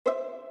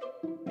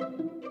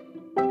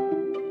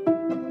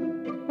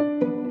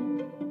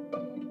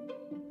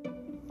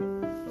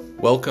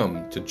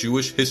Welcome to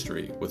Jewish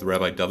History with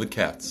Rabbi David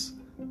Katz,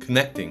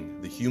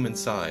 connecting the human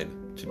side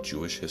to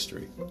Jewish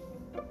history.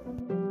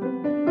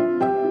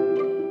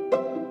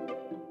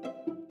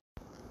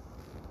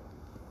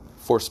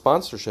 For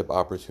sponsorship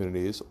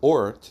opportunities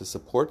or to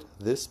support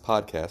this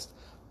podcast,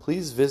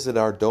 please visit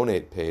our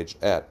donate page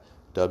at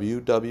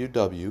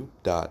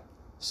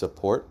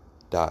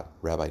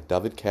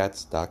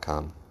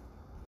www.support.rabbidavidkatz.com.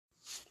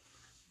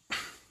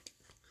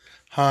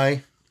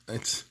 Hi,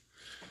 it's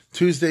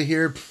Tuesday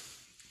here,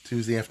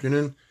 Tuesday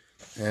afternoon,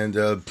 and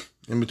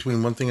in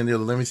between one thing and the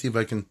other, let me see if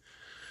I can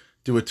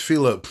do a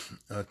tefillah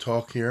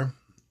talk here,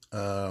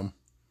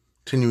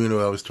 continuing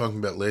what I was talking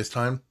about last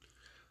time.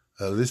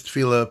 This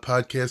tefillah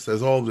podcast,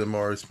 as all of them,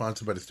 are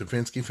sponsored by the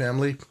Stefanski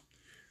family,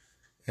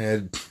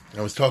 and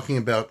I was talking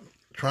about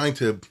trying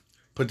to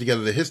put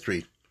together the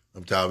history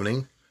of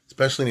davening,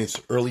 especially in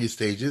its earliest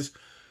stages,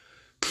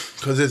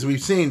 because as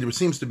we've seen, there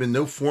seems to have been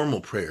no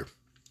formal prayer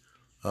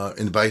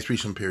in the Bayis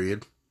Rishon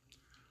period,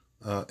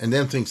 and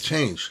then things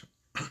change.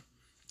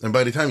 And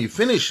by the time you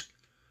finish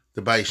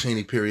the Bayis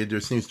Sheni period, there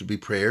seems to be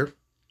prayer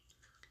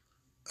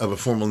of a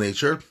formal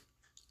nature,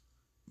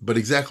 but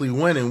exactly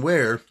when and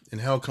where and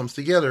how it comes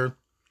together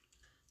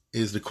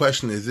is the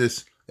question. Is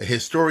this a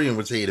historian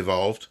would say it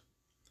evolved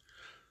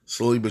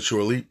slowly but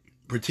surely,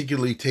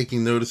 particularly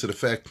taking notice of the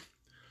fact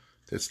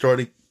that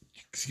starting,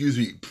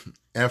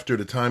 after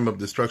the time of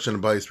destruction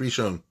of Bayis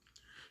Rishon,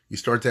 you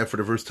start to have for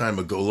the first time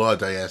a Golah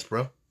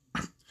diaspora,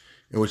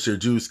 in which there are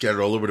Jews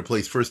scattered all over the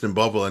place, first in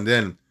Babel, and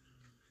then,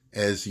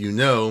 as you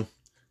know,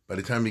 by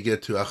the time you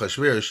get to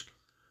Achashverosh,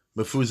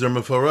 Mefuzar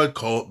Mefarad,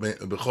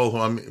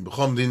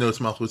 B'chol Dinos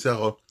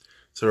Malchusecho,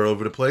 so they're all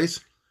over the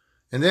place.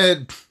 And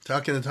then,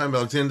 talking in the time of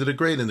Alexander the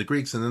Great and the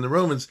Greeks and then the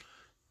Romans,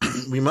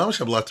 we must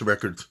have lots of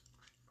records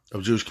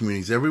of Jewish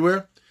communities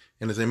everywhere.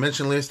 And as I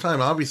mentioned last time,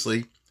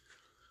 obviously,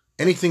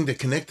 anything that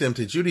connected them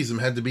to Judaism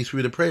had to be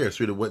through the prayer,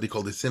 through what they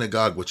call the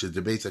synagogue, which is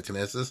the Beis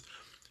HaKnesses,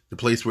 the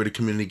place where the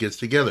community gets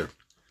together.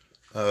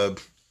 So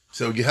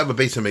you have a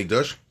Beis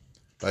HaMikdash,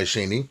 by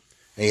Sheni,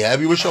 and you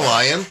have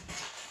Yerushalayim,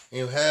 and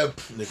you have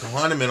the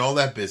Kohanim and all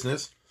that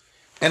business.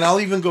 And I'll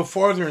even go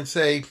farther and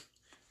say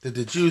that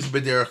the Jews,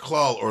 b'derech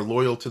klal, are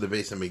loyal to the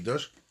Beis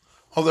HaMikdash,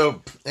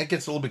 although that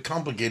gets a little bit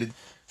complicated,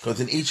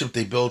 because in Egypt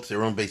they built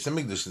their own Beis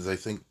HaMikdash, as I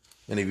think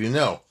many of you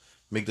know,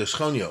 Mikdash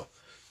Chonyo.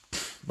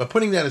 But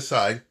putting that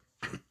aside,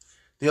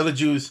 the other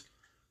Jews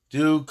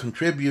do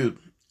contribute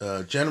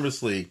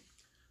generously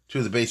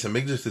to the Beis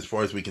HaMikdash, as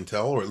far as we can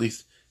tell, or at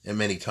least in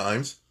many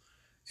times.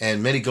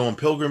 And many go on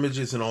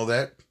pilgrimages and all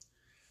that.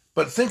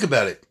 But think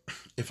about it.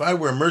 If I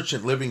were a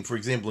merchant living, for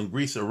example, in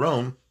Greece or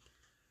Rome,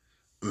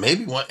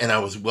 and I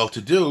was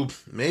well-to-do,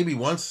 maybe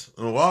once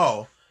in a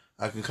while,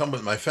 I can come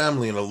with my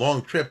family on a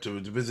long trip to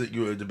visit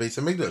you at the Beis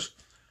HaMikdash.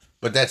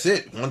 But that's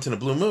it, once in a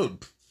blue moon.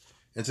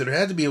 And so there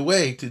had to be a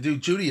way to do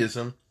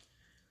Judaism,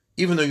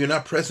 even though you're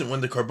not present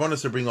when the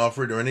karbonos are being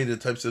offered or any of the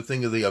types of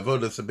things of the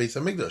avodas of Beis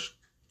HaMikdash.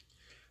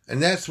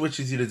 And that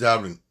switches you to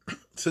davening.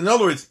 So in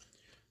other words,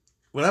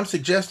 what I'm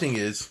suggesting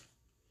is,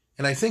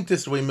 and I think this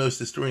is the way most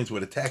historians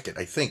would attack it,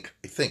 I think,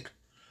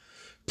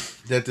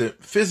 that the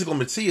physical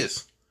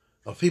metzius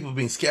of people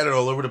being scattered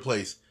all over the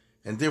place,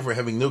 and therefore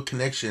having no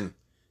connection,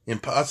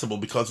 impossible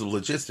because of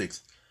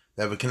logistics,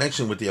 to have a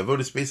connection with the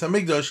avodas Beis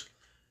HaMikdash,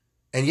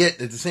 and yet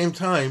at the same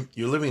time,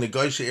 you're living in a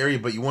Goyish area,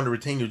 but you want to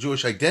retain your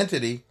Jewish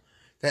identity,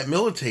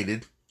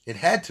 it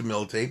had to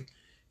militate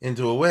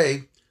into a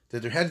way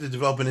that there had to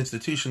develop an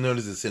institution known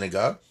as a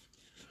synagogue,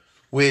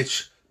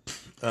 which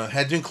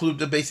had to include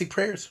the basic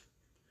prayers.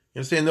 You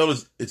understand?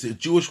 Notice it's a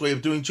Jewish way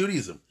of doing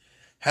Judaism.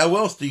 How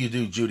else do you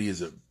do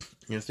Judaism?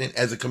 You understand?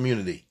 As a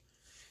community.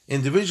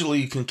 Individually,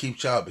 you can keep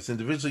Shabbos.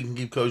 Individually, you can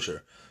keep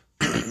kosher,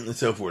 and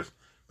so forth.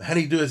 But how do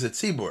you do it as a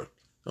tzibur?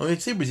 Only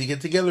tziburs, you get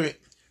together.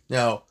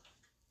 Now,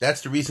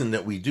 that's the reason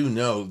that we do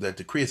know that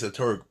the Kriyas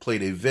HaTorah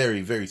played a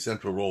very, very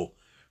central role,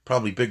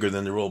 probably bigger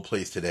than the role it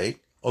plays today,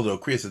 although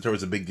Kriyas HaTorah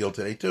is a big deal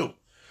today, too.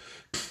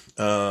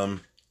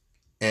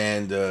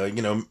 And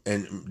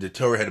the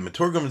Torah had a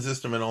Maturgam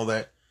system and all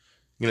that,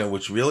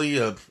 which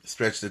really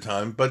stretched the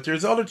time. But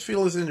there's other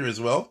tefillahs in there as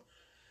well.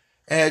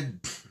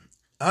 And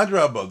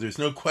Adrabah, there's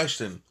no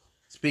question,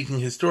 speaking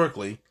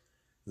historically,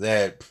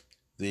 that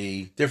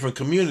the different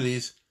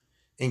communities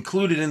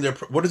included in their,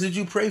 what does a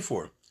Jew pray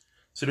for?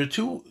 So there are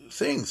two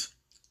things.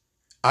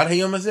 Ad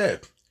hayom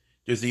hazeh,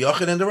 there's the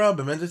Yachid and the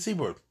Rabbim and the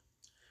Tzibur.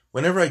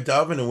 Whenever I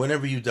daven and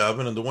whenever you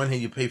daven, on the one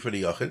hand you pay for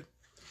the Yachid.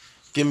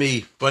 Give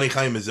me Bani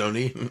Chaim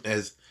Azoni,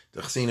 as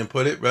the Chassidim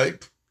put it,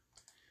 right?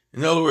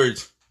 In other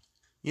words,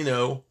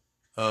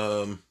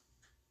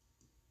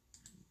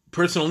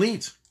 personal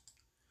needs.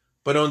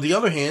 But on the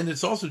other hand,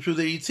 it's also true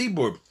that you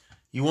tzibur.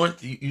 You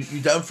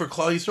daven for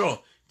Klal Yisrael.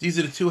 These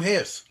are the two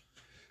halves.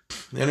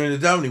 And in the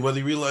davening, whether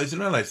you realize it or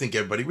not, I think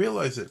everybody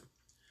realizes it.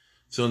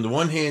 So on the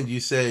one hand, you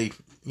say,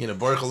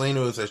 Baruch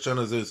Aleinu as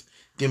Hashanah says,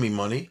 give me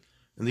money.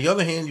 On the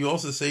other hand, you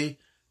also say,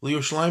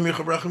 L'Yerushalayim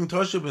Yechavrachim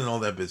Toshav and all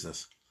that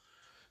business.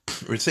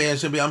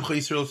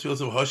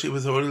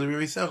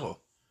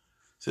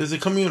 So it's a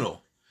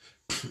communal.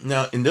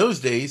 Now, in those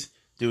days,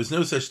 there was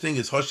no such thing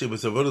as Hoshe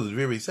V'Savoda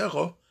L'Viri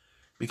Sechel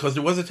because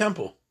there was a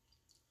temple.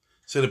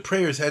 So the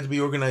prayers had to be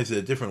organized in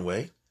a different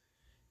way.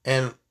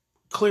 And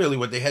clearly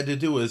what they had to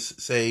do was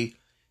say,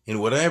 in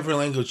whatever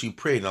language you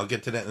prayed, and I'll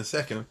get to that in a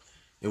second,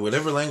 in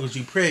whatever language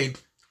you prayed,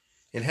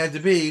 it had to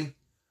be,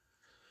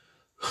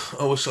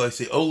 what shall I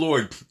say? Oh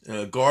Lord,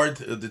 guard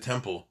the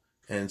temple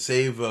and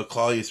save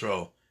Klal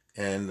Yisrael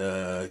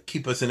and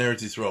keep us in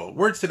Eretz Yisrael.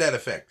 Words to that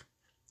effect,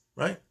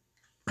 right?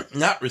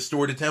 Not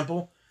restore the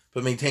temple,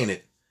 but maintain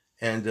it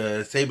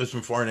and save us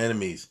from foreign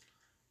enemies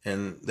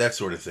and that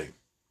sort of thing.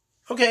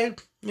 Okay,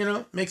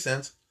 makes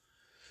sense.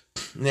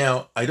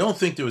 Now, I don't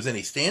think there was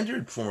any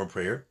standard form of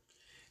prayer,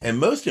 and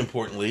most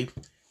importantly,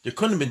 there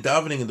couldn't have been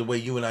davening in the way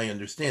you and I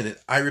understand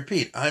it. I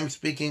repeat, I'm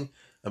speaking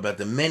about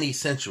the many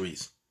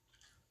centuries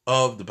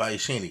of the Bayis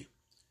Sheni.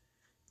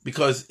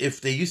 Because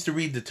if they used to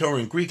read the Torah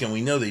in Greek, and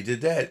we know they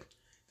did that,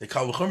 the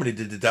Kal V'chomer, they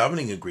did the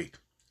davening in Greek.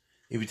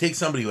 If you take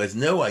somebody who has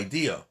no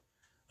idea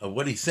of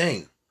what he's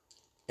saying,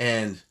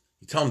 and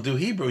you tell him to do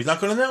Hebrew, he's not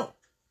going to know.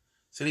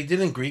 So they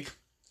did in Greek,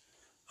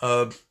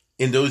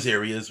 in those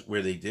areas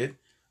where they did.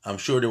 I'm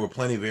sure there were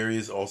plenty of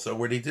areas also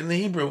where they did in the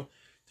Hebrew,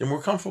 they're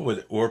more comfortable with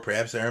it, or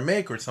perhaps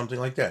Aramaic or something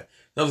like that.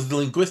 Now, the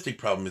linguistic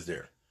problem is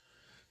there.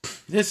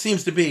 This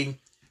seems to be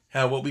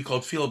how what we call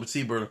Tefillah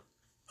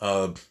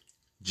B'tzibur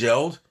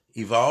gelled,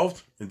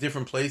 evolved in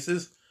different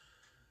places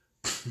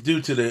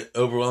due to the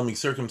overwhelming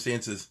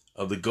circumstances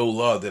of the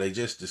Golah that I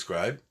just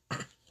described.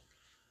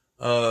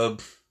 Again,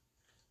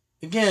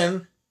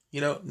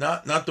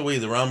 not the way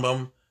the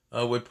Rambam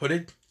would put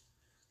it,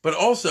 but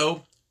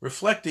also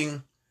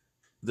reflecting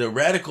the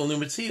radical new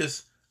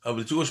metzias of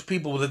the Jewish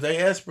people with the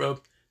diaspora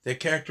that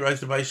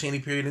characterized the Bayis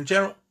Sheni period in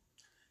general.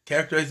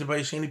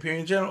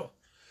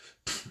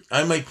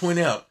 I might point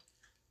out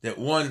that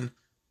one,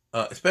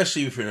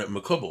 especially if you're a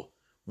Makubal,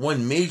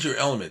 one major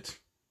element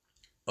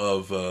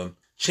of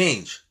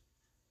change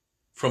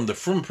from the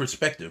Frum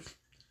perspective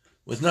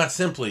was not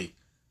simply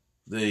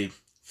the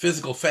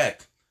physical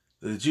fact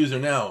that the Jews are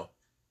now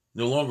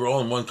no longer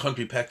all in one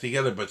country packed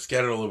together but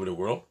scattered all over the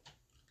world,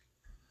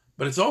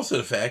 but it's also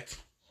the fact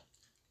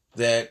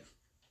that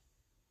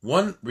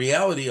one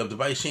reality of the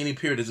Bayis Sheni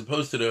period as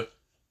opposed to the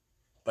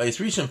Bayis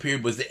Rishon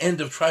period was the end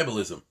of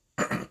tribalism.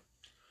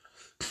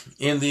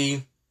 In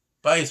the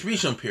Bayis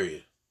Rishon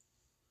period,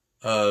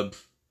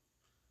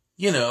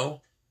 you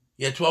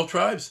had 12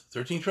 tribes,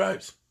 13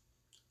 tribes.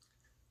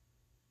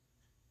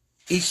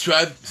 Each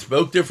tribe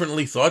spoke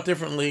differently, thought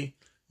differently,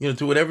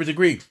 to whatever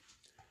degree.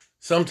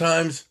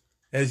 Sometimes,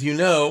 as you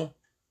know,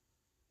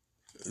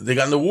 they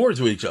got into wars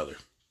with each other.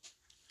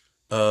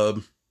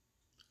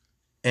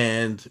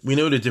 And we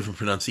know the different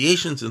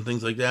pronunciations and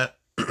things like that.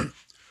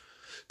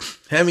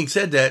 Having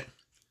said that,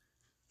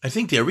 I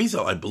think the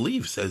Arizal, I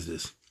believe, says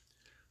this,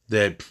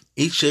 that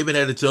each Shevet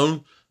had its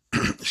own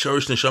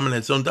Shorish Neshama had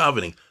its own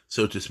davening,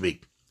 so to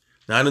speak.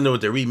 Now, I don't know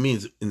what that really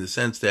means in the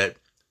sense that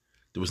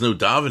there was no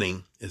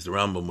davening, as the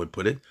Rambam would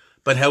put it,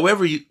 but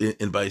however,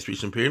 in Bayis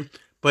Rishon period,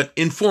 but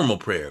informal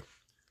prayer.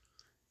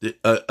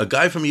 A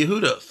guy from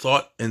Yehuda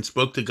thought and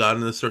spoke to God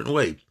in a certain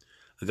way.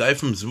 A guy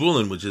from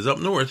Zvulun, which is up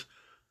north,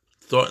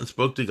 thought and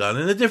spoke to God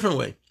in a different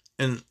way,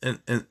 and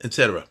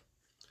etc.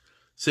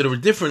 So there were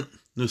different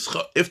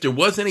nuskha. If there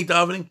was any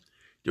davening,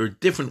 there were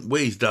different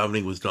ways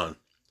davening was done.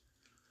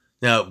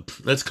 Now,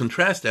 let's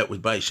contrast that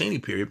with Bayis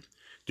Sheni period.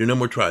 There are no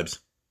more tribes.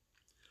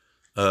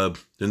 The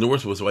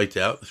north was wiped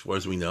out, as far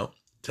as we know,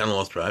 10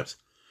 lost tribes.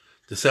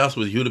 The south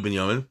was Yehuda ben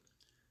Yamin,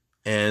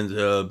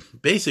 and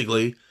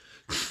basically,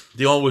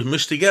 they all were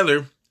mushed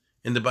together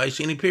in the Bayis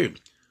Sheni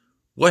period.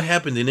 What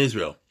happened in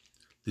Israel?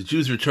 The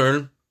Jews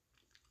returned,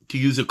 to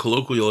use a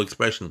colloquial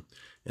expression,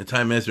 in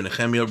time Ezra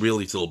Nehemiah,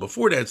 really still.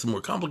 Before that, it's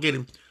more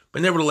complicated,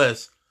 but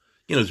nevertheless,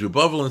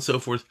 Zerubbabel and so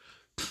forth.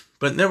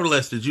 But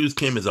nevertheless, the Jews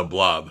came as a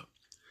blob.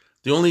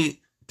 The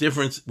only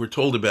difference we're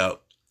told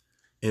about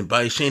in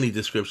Bayis Sheni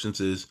descriptions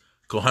is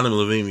Kohanim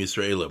Levim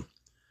Yisraelim.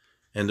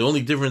 And the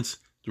only difference,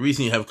 the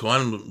reason you have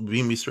Kohanim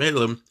Levim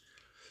Yisraelim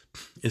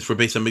is for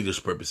Beis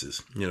HaMikdash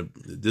purposes.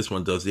 This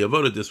one does the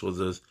Avodah, this one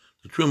does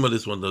the Truma,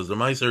 this one does the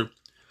Meiser.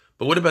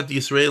 But what about the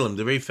Yisraelim?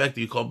 The very fact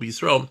that you call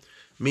Yisrael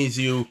means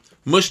you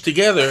mush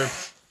together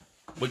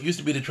what used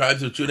to be the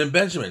tribes of Judah and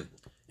Benjamin,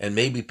 and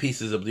maybe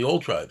pieces of the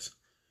old tribes.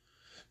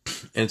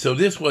 And so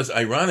this was,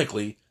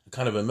 ironically,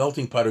 kind of a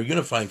melting pot or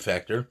unifying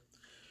factor,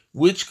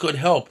 which could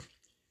help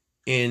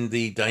in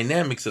the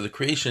dynamics of the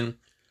creation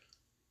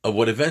of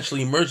what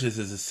eventually emerges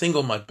as a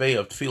single matbeh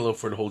of tefillah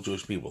for the whole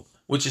Jewish people,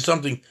 which is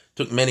something that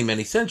took many,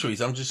 many centuries.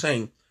 I'm just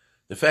saying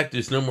the fact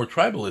there's no more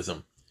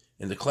tribalism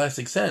in the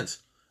classic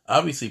sense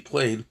obviously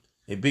played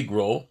a big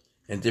role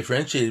and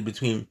differentiated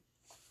between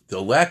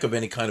the lack of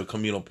any kind of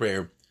communal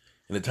prayer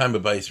in the time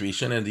of Bayis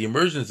Rishon and the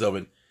emergence of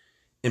it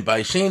in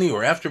Bayis Sheni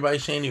or after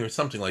Bayis Sheni or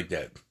something like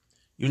that.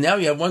 You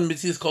have one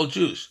mitzvah called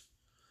Jews.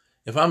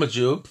 If I'm a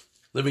Jew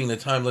living in the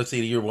time, let's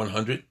say the year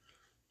 100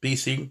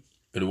 BC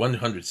or the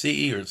 100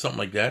 CE or something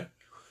like that,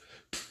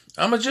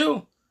 I'm a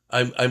Jew.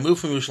 I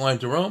moved from Yerushalayim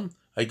to Rome.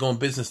 I go on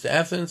business to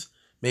Athens.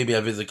 Maybe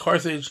I visit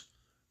Carthage.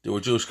 There were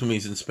Jewish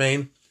communities in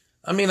Spain.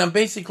 I mean, I'm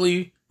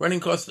basically running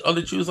across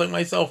other Jews like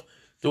myself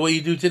the way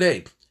you do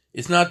today.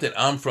 It's not that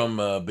I'm from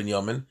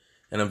Binyamin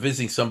and I'm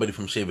visiting somebody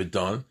from Shevet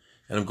Dan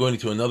and I'm going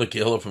to another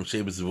Kehillah from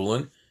Shevet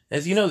Zvulun.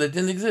 As you know, that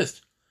didn't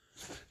exist.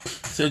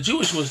 So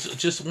Jewish was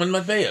just one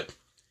matbeya.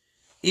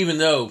 Even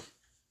though,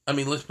 I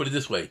mean, let's put it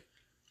this way.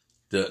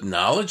 The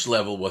knowledge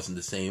level wasn't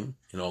the same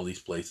in all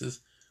these places.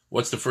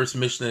 What's the first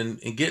mission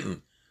in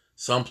Gittin?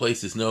 Some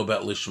places know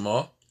about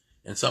Lishma,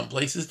 and some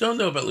places don't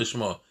know about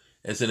Lishma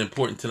as an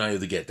important Tanai of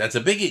the get. That's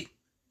a biggie,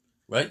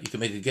 right? You can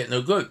make a get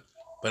no good.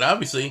 But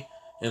obviously,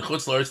 in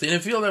Chutz La'aretz, they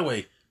didn't feel that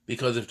way,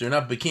 because if they're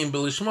not Bekim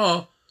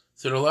B'Lishma,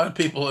 so there are a lot of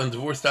people in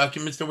divorce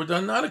documents that were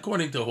done not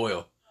according to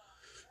Hoyle.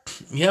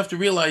 You have to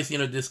realize,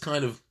 this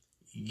kind of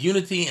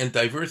unity and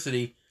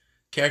diversity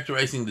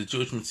characterizing the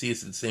Jewish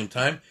Messias at the same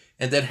time,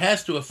 and that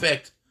has to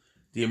affect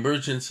the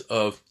emergence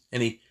of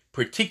any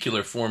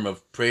particular form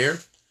of prayer.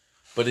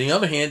 But on the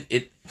other hand,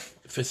 it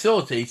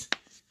facilitates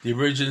the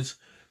emergence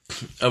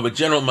of a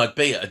general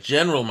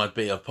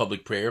matbeya of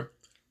public prayer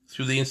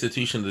through the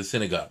institution of the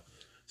synagogue.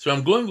 So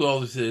I'm going with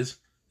all this is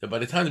that by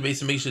the time the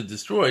Beis Hamikdash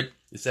destroyed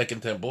the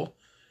Second Temple,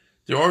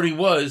 there already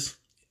was,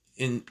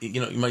 you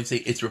might say,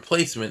 its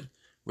replacement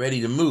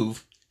ready to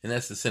move, and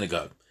that's the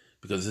synagogue.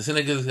 Because the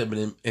synagogues have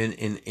been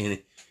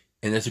and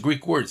that's a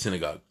Greek word,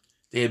 synagogue.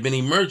 They have been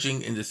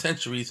emerging in the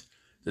centuries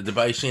that the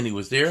Bayis Sheni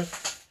was there.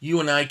 You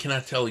and I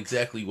cannot tell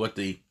exactly what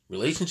the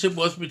relationship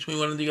was between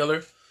one and the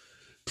other,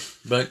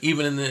 but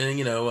even in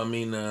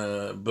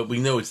the, but we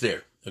know it's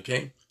there,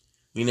 okay?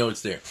 We know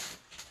it's there.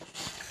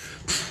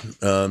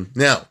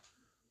 Now,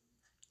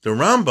 the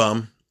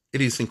Rambam,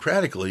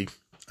 idiosyncratically,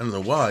 I don't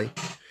know why, in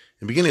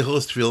the beginning of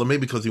Hilchos Tefillah,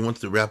 maybe because he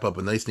wants to wrap up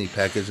a nice, neat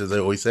package, as I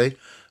always say,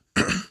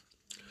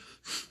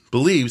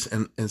 believes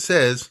and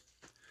says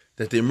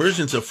that the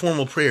emergence of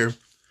formal prayer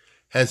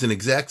has an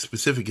exact,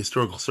 specific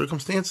historical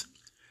circumstance,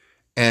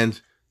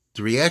 and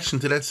the reaction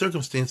to that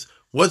circumstance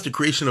was the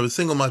creation of a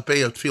single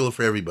matbeya of tefillah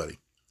for everybody.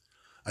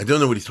 I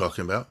don't know what he's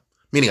talking about.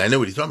 Meaning, I know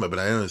what he's talking about, but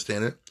I don't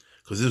understand it,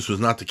 because this was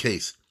not the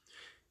case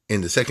in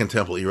the Second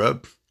Temple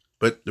era,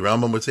 but the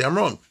Rambam would say I'm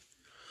wrong.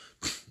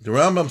 The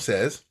Rambam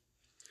says,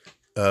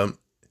 in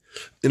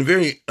a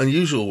very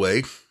unusual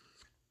way,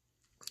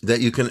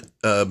 that you can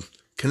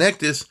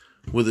connect this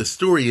with a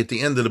story at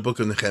the end of the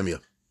book of Nehemiah.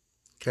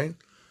 Okay?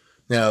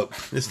 Now,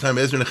 this time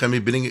Ezra and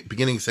Nehemiah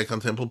beginning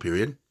Second Temple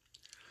period.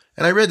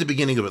 And I read the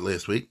beginning of it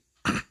last week.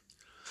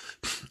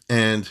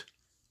 And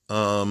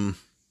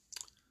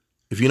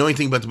if you know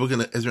anything about the book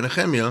of Ezra and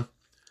Nehemiah,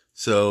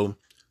 so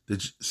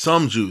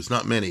some Jews,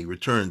 not many,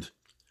 returned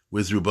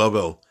with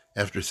Zerubbabel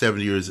after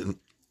 70 years in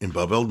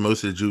Babel.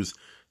 Most of the Jews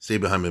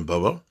stayed behind in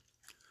Babel.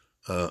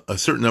 A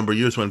certain number of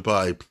years went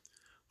by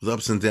with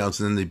ups and downs,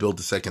 and then they built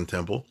the Second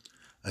Temple.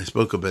 I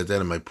spoke about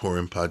that in my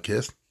Purim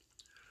podcast.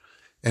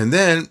 And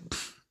then,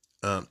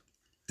 as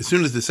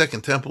soon as the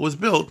Second Temple was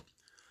built,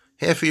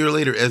 half a year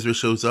later, Ezra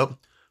shows up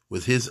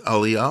with his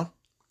aliyah,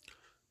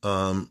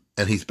 and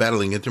he's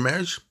battling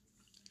intermarriage.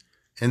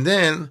 And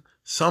then,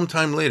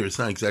 sometime later, it's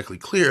not exactly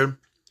clear,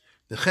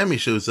 Nehemiah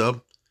shows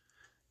up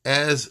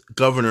as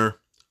governor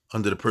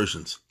under the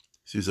Persians.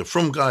 So he's a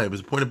frum guy,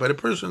 was appointed by the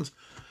Persians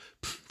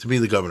to be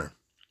the governor.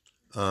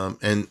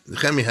 And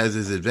Nehemiah has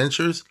his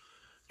adventures,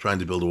 trying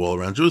to build a wall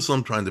around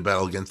Jerusalem, trying to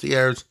battle against the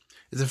Arabs.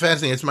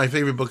 It's my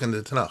favorite book in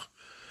the Tanakh.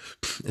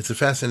 It's a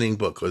fascinating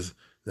book, because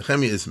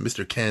Nehemiah is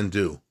Mr.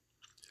 Can-Do.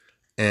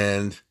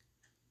 And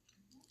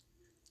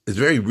it's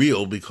very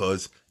real,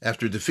 because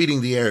after defeating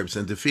the Arabs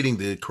and defeating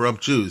the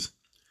corrupt Jews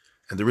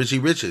and the Richie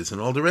Riches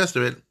and all the rest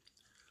of it,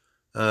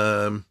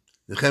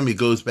 Nehemiah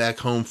goes back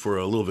home for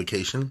a little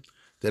vacation.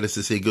 That is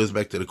to say, he goes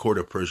back to the court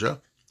of Persia.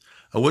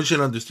 I want you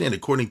to understand,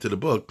 according to the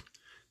book,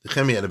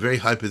 Nehemiah had a very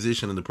high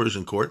position in the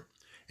Persian court,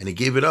 and he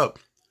gave it up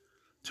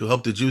to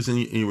help the Jews in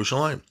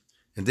Yerushalayim.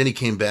 And then he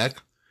came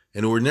back,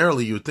 and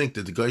ordinarily you would think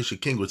that the Geisha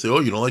king would say, oh,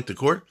 you don't like the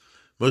court?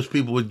 Most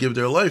people would give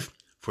their life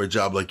for a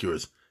job like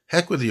yours.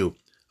 Heck with you.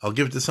 I'll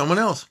give it to someone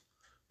else.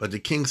 But the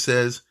king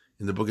says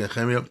in the book of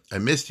Nehemiah, I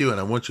missed you and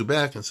I want you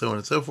back, and so on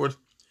and so forth.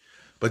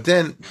 But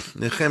then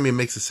Nehemiah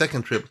makes a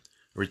second trip,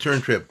 a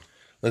return trip,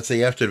 let's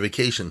say after the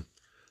vacation,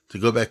 to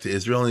go back to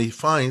Israel, and he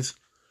finds,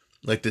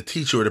 like the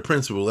teacher or the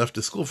principal left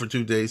the school for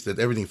 2 days, that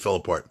everything fell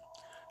apart.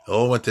 It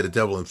all went to the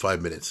devil in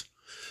 5 minutes.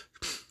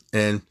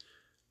 And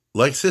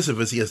like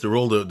Sisyphus, he has to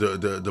roll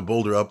the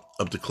boulder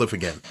up the cliff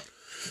again.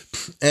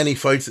 And he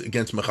fights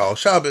against Michal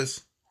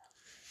Shabbos,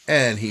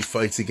 and he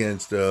fights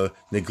against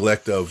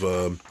neglect of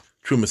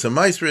Trumas and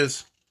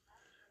Maestris,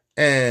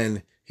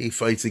 and he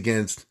fights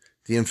against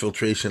the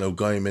infiltration of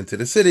Goyim into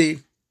the city,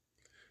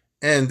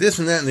 and this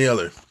and that and the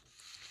other.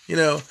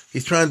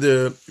 He's trying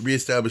to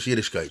reestablish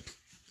Yiddishkeit.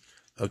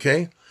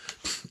 Okay?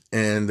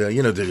 And,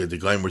 the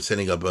Goyim were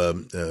setting up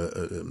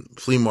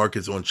flea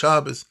markets on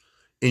Shabbos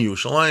in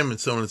Yerushalayim, and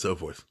so on and so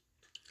forth.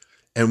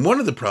 And one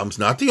of the problems,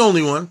 not the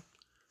only one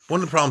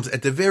of the problems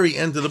at the very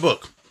end of the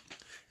book,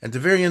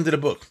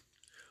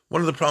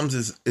 one of the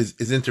problems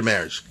is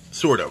intermarriage,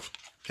 sort of.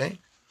 Okay?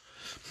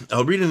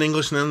 I'll read in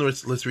English, and then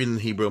let's read in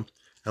Hebrew,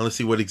 and let's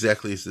see what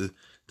exactly is the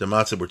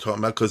matzah we're talking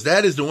about, because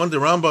that is the one the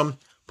Rambam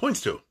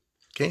points to.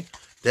 Okay?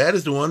 That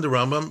is the one the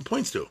Rambam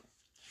points to.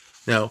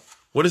 Now,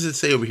 what does it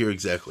say over here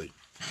exactly?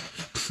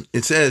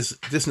 It says,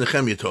 this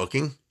Nehemiah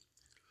talking,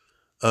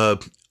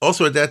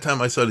 also at that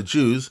time I saw the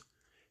Jews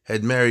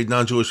had married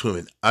non-Jewish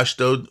women,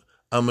 Ashdod,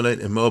 Ammonite,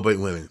 and Moabite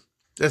women.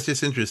 That's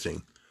just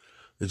interesting.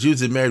 The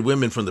Jews had married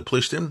women from the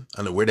Plishtim. I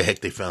don't know where the heck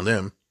they found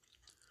them.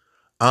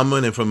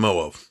 Ammon and from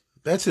Moab.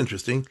 That's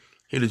interesting.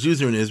 Here the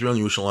Jews are in Israel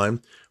and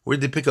Yerushalayim.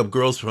 Where'd they pick up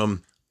girls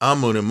from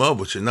Ammon and Moab,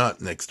 which are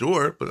not next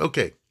door, but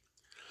okay.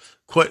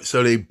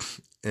 So they,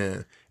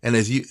 and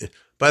as you,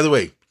 by the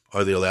way,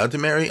 are they allowed to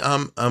marry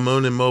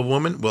Ammon and Moab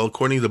women? Well,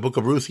 according to the book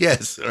of Ruth,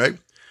 yes, right?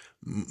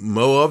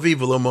 Moavi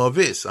v'lo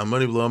Moavis,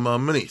 Ammoni v'lo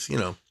Ammonis, you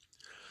know.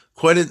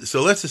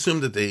 So let's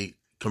assume that they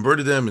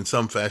converted them in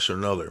some fashion or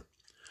another.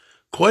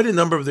 Quite a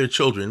number of their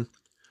children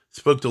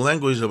spoke the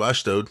language of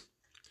Ashdod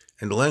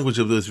and the language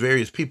of those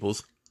various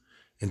peoples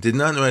and did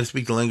not know how to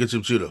speak the language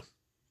of Judah.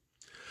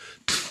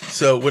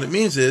 So what it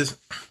means is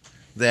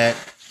that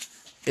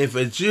if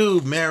a Jew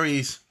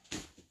marries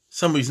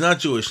somebody who's not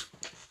Jewish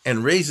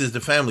and raises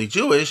the family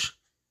Jewish,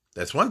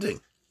 that's one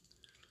thing.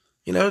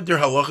 You know, there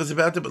are halachas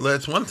about it, but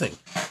that's one thing.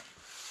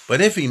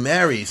 But if he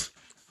marries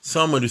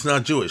someone who's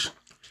not Jewish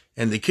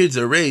and the kids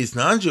are raised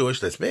non-Jewish,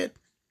 that's bad.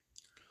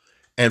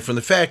 And from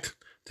the fact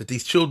that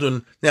these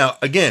children, now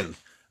again,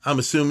 I'm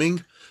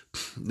assuming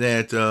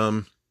that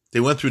they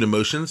went through the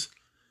motions,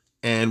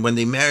 and when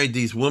they married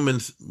these women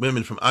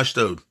from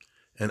Ashdod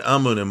and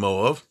Ammon and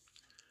Moab,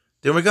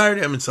 they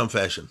regarded them in some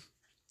fashion.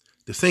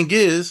 The thing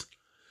is,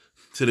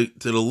 to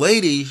the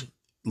lady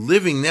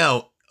living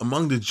now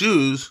among the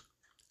Jews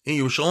in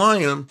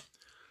Yerushalayim,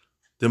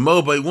 the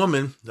Moabite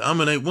woman, the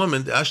Ammonite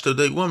woman, the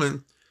Ashdodite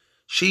woman,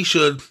 she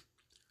should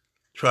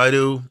try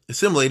to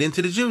assimilate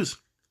into the Jews.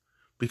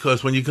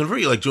 Because when you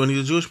convert, you're like joining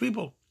the Jewish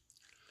people.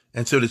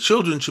 And so the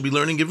children should be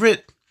learning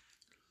Ivrit.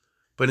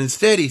 But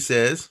instead, he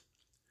says,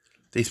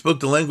 they spoke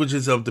the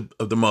languages of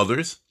the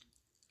mothers,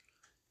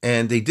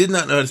 and they did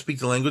not know how to speak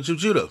the language of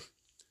Judah.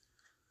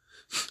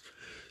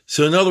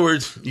 So in other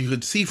words, you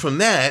could see from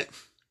that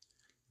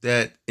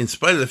in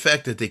spite of the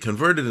fact that they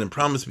converted and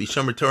promised to be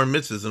Shomer Torah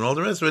mitzvahs and all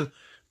the rest of it,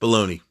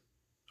 baloney.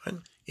 Right?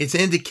 It's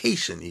an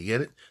indication, you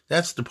get it?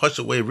 That's the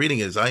Pashut way of reading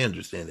it as I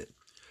understand it.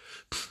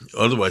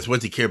 Otherwise, what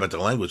do you care about the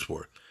language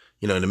for?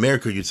 You know, in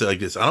America, you'd say like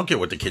this, I don't care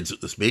what the kids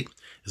speak.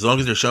 As long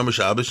as they're Shomer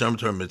Shabbos, Shomer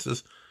Torah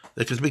mitzvahs,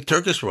 they can speak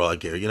Turkish for all I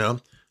care, you know.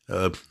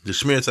 The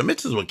Shmir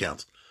Mitzvah is what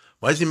counts.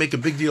 Why does he make a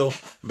big deal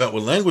about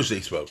what language they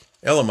spoke?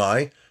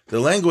 Elamai, the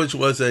language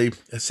was a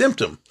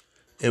symptom.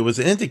 It was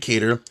an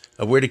indicator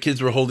of where the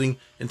kids were holding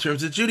in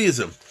terms of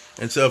Judaism.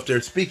 And so if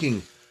they're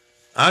speaking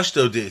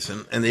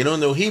Ashdodis and they don't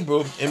know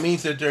Hebrew, it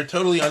means that they're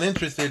totally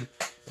uninterested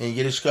in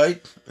Yiddishkeit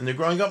and they're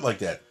growing up like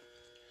that.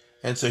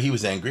 And so he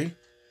was angry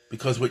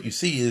because what you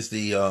see is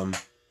the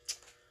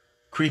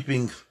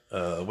creeping,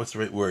 what's the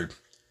right word?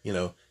 You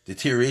know,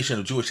 deterioration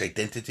of Jewish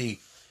identity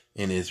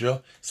in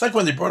Israel. It's like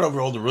when they brought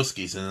over all the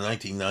Ruskies in the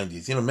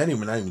 1990s. You know, many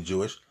were not even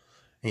Jewish.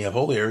 And you have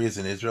whole areas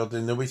in Israel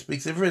that nobody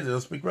speaks Ivrit, they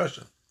don't speak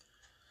Russian.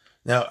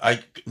 Now,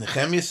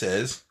 Nehemiah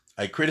says,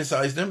 I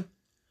criticized them,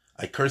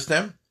 I cursed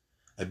them,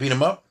 I beat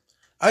them up,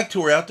 I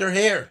tore out their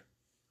hair,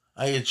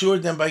 I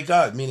adjured them by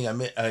God, meaning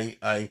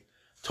I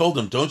told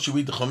them, don't you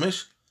read the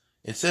Chumash?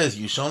 It says,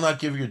 you shall not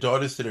give your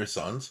daughters to their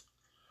sons,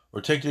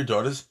 or take your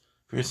daughters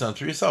for your sons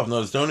for yourself.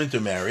 Notice, don't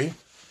intermarry,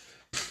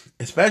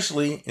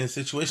 especially in a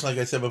situation like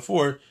I said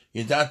before,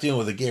 you're not dealing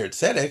with a Ger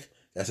Tzedek,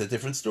 that's a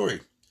different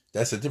story.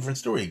 That's a different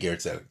story, Ger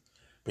Tzedek.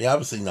 But you're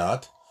obviously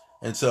not,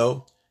 and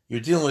so you're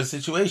dealing with a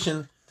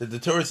situation that the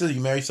Torah says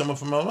you marry someone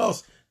from someone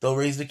else, they'll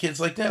raise the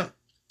kids like them.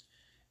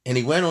 And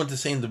he went on to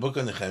say in the book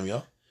of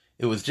Nehemiah,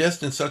 it was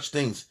just in such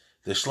things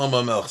that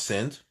Shlomo Melech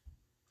sinned.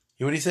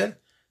 Hear what he said?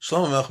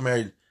 Shlomo Melech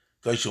married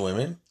Goyish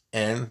women,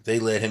 and they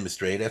led him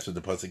astray. That's what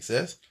the pasuk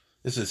says.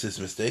 This is his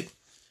mistake.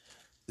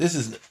 This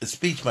is a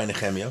speech by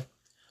Nehemiah.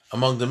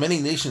 Among the many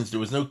nations, there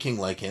was no king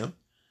like him,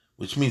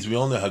 which means we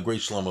all know how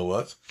great Shlomo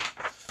was.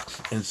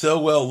 And so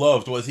well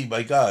loved was he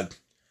by God,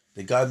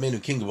 that God made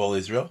him king of all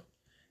Israel.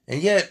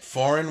 And yet,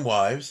 foreign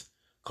wives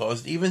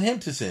caused even him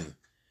to sin.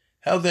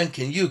 How then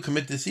can you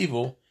commit this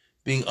evil,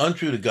 being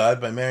untrue to God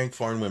by marrying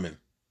foreign women?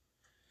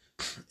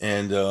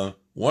 And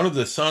one of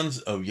the sons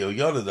of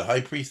Yoyada, the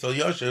high priest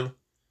Eliashib,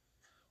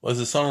 was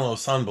the son-in-law of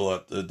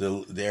Sanballat,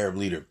 the Arab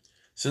leader.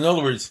 So in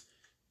other words,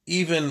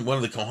 even one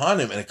of the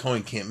Kohanim, and a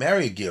Kohen can't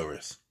marry a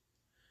Gilris,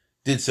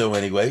 did so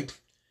anyway.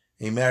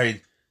 He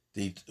married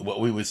what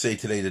we would say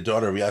today, the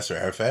daughter of Yasser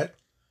Arafat,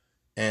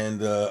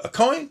 and a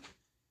Kohen.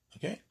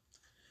 Okay?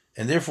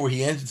 And therefore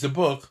he ends the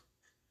book,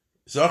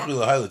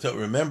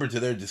 remember to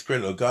their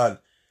discredit, O God,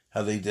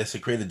 how they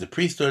desecrated the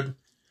priesthood,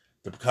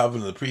 the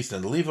covenant of the priests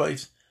and the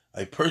Levites.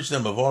 I purged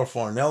them of all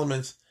foreign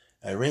elements.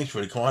 I arranged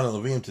for the Kohen and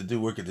Levim to do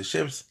work at the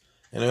ships,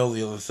 and all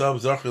the other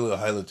subs,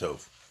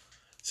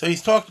 So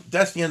he's talked,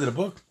 that's the end of the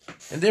book,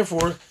 and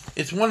therefore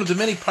it's one of the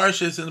many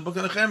parshas in the book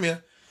of Nehemiah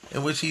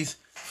in which he's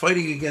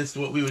fighting against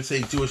what we would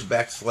say Jewish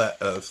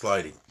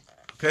backsliding.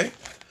 Okay?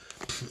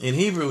 in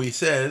Hebrew he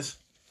says,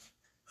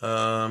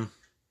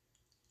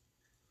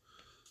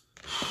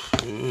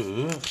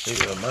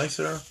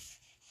 Meiser.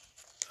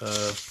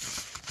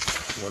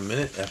 1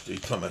 minute after he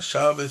talked about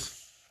Shabbos,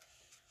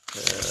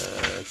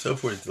 so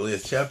forth. The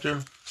last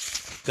chapter.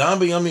 Gam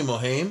b'yamim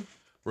mohem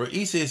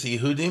ro'ises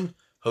Yehudim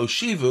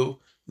hoshivu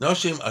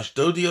noshim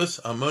Ashdodios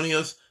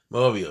Ammonios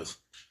Moabios.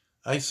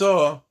 I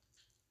saw,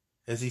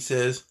 as he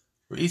says,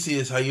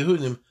 ro'ises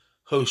haYehudim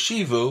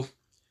hoshivu,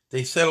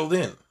 they settled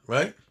in,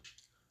 right?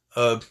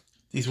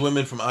 These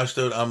women from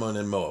Ashdod, Ammon,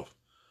 and Moab.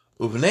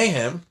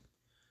 Uvneihem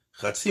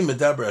Chatzi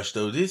medaber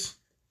Ashdodis,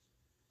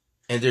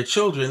 and their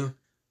children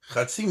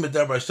Chatzi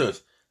medaber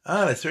Ashdodis.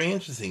 That's very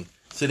interesting.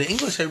 So the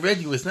English I read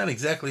you is not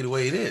exactly the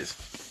way it is.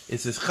 It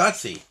says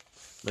Chatzi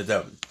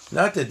medaber.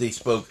 Not that they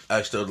spoke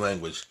Ashdod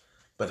language,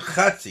 but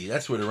Chatzi,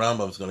 that's where the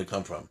Rambam is going to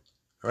come from.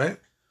 Right?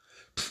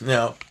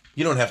 Now,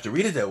 you don't have to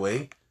read it that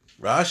way.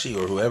 Rashi,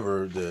 or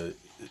whoever, the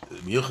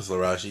Miyuchas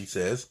Rashi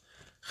says,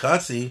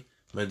 Chatzi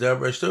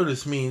medaber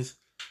Ashdodis means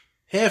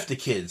half the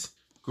kids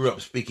grew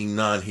up speaking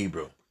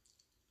non-Hebrew.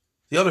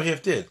 The other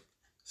half did.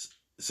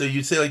 So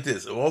you'd say like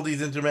this: of all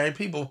these intermarried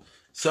people,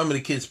 some of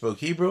the kids spoke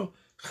Hebrew,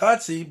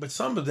 Chatzi, but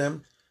some of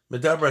them,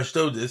 Medaber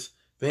Ashdodis,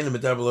 Vein and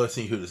Medaber Lo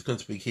Yehudis, couldn't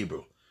speak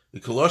Hebrew. The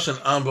Koloshan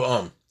Am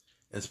Ba'om,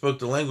 and spoke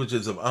the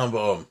languages of Am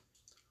Ba'om.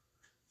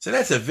 So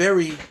that's a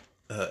very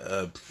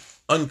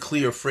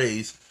unclear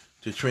phrase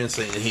to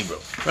translate in Hebrew,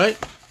 right?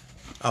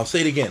 I'll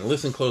say it again.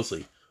 Listen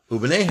closely.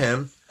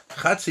 Ubenehem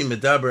Chatzi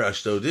Medaber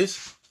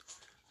Ashdodis,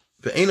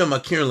 Ve'eno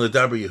Makirin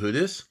Ledaber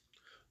Yehudis,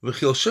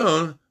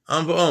 V'chilshon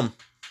Am Ba'om.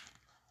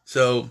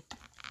 So,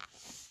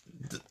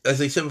 as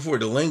I said before,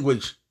 the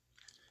language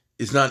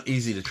is not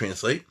easy to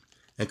translate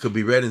and could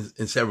be read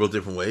in several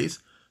different ways.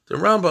 The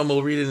Rambam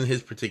will read it in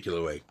his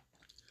particular way.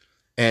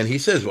 And he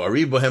says, I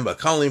beat him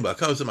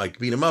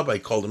up, I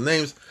called him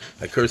names,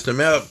 I cursed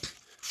him out,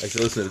 I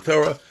said, listen to the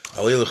Torah,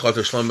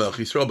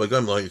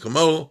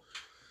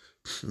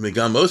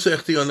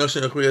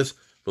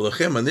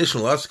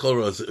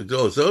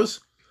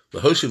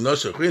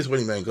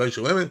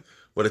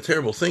 what a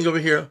terrible thing over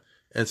here,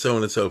 and so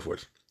on and so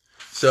forth.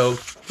 So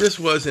this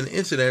was an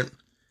incident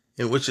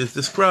in which is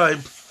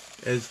described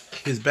as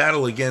his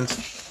battle against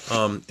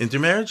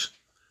intermarriage.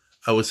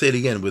 I will say it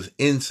again, with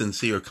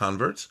insincere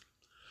converts,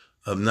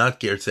 not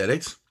ger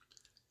tzedeks,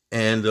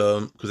 and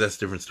because that's a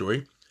different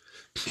story.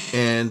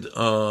 And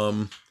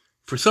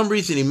for some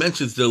reason he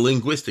mentions the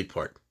linguistic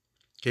part.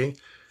 Okay,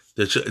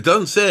 it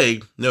doesn't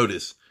say.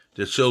 Notice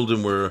their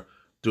children were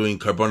doing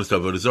karbonos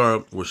avodah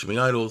zarah, worshiping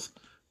idols.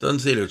 It doesn't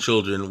say their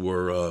children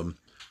were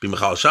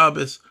b'machal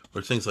Shabbos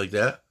or things like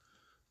that.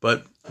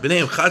 But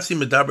b'neim chatzi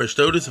medaber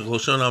ashdodis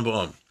v'chilshon am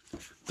ba'om.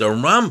 The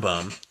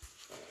Rambam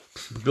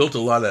built a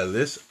lot out of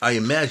this. I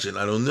imagine,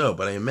 I don't know,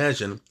 but I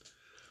imagine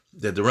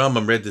that the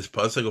Rambam read this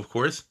pasuk, of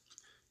course,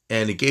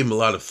 and it gave him a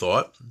lot of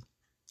thought.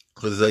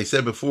 Because as I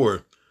said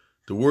before,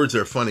 the words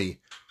are funny.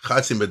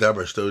 Chatzi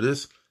medaber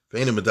ashdodis,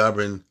 ve'enim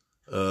medaberin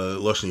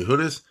loshen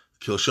Yehudis,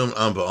 kilshon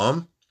am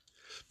ba'om.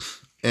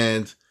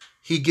 And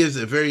he gives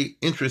a very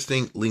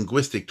interesting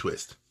linguistic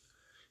twist.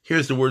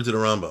 Here's the words of the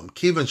Rambam.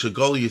 Kivan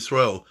shagol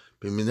Yisrael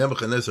b'min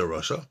Nebuchadnezzar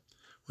Rasha.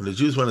 When the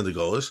Jews went into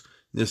Gaulish,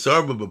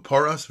 Nisarba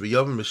b'paras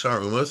v'yavim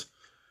mishar umas.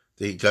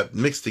 They got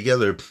mixed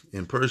together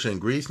in Persia and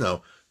Greece.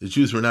 Now, the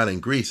Jews were not in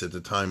Greece at the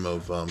time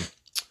of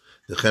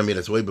Nehemiah.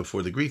 That's way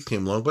before the Greeks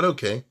came along, but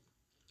okay.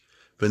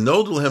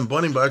 V'nodul hem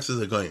banim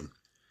b'artzes hagoyim.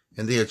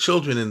 And they had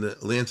children in the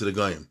lands of the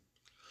Goyim.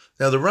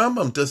 Now, the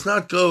Rambam does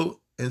not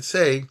go and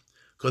say,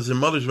 because their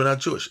mothers were not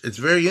Jewish. It's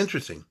very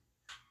interesting,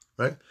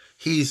 right?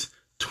 He's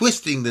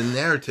twisting the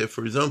narrative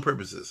for his own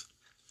purposes.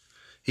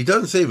 He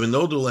doesn't say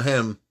v'nodul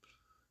hem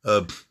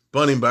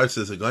banim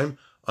b'artzes hagoyim,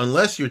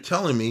 unless you're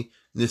telling me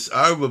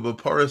nisarva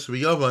b'paras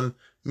v'yavan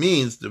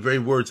means the very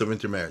words of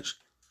intermarriage.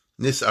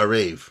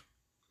 Nisarev,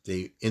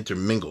 they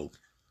intermingled.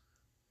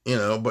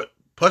 But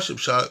Pashup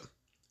Shot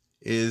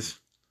is,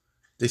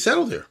 they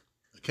settled there.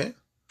 Okay?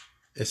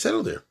 They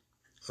settled there.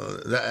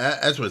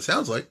 That's what it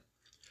sounds like.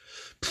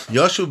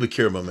 Yashu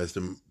b'kirbam, as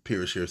the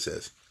Pirush here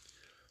says.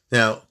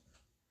 Now,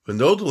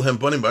 v'nodul hem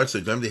banim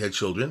b'artzes hagoyim, they had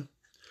children.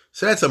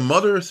 So that's a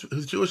mother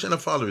who's Jewish and a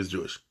father who's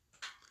Jewish.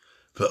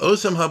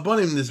 V'osam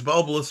habanim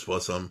nisbalbul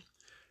svasam,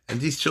 and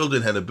these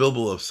children had a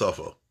bilbul of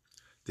safo.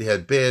 They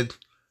had they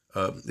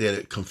had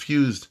a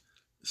confused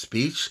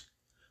speech.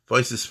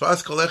 And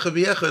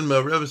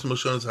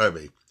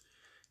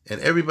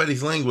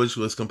everybody's language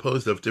was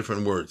composed of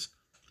different words.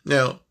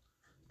 Now,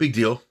 big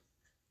deal.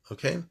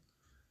 Okay?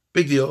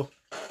 Big deal.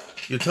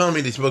 You're telling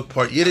me they spoke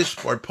part Yiddish,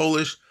 part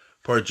Polish,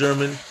 part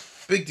German.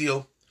 Big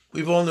deal.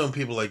 We've all known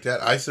people like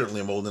that. I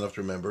certainly am old enough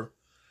to remember.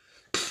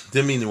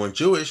 Didn't mean they weren't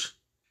Jewish.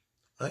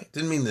 Right?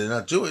 Didn't mean they're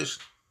not Jewish.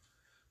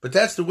 But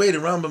that's the way the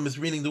Rambam is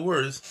reading the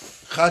words.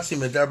 Chatzi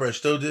medaber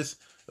ashdodis,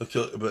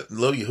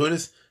 lo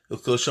Yehudis,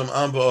 kilshon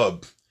am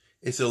ba'om.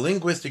 It's a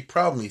linguistic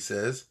problem, he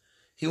says.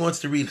 He wants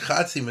to read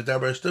Chatzi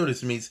medaber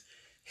ashdodis. It means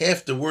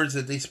half the words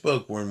that they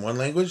spoke were in one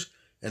language,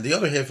 and the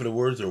other half of the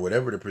words, or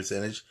whatever the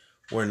percentage,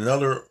 were in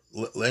another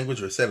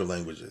language or set of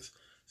languages.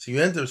 So you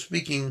end up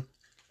speaking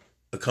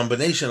a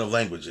combination of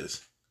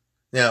languages.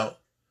 Now,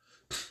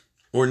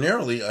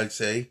 ordinarily, I'd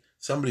say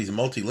somebody's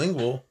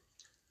multilingual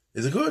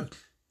is a good,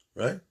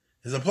 right?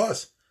 Is a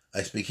plus.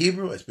 I speak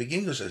Hebrew, I speak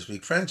English, I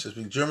speak French, I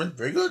speak German.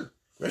 Very good.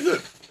 Very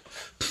good.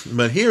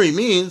 But here he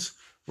means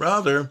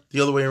rather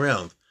the other way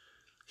around.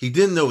 He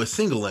didn't know a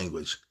single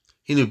language.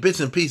 He knew bits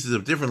and pieces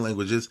of different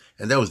languages,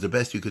 and that was the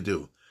best you could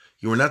do.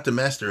 You were not the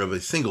master of a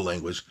single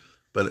language,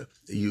 but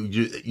you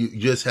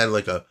just had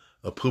like a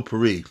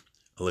potpourri,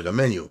 like a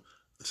menu.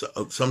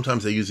 So,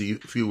 sometimes they use a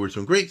few words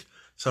from Greek,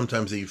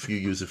 sometimes they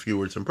use a few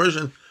words from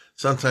Persian,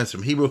 sometimes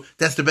from Hebrew.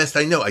 That's the best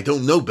I know. I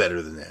don't know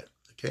better than that.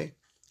 Okay?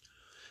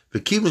 The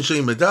Kivin Shei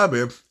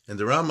Medaber, and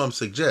the Rambam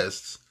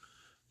suggests,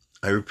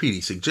 I repeat,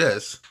 he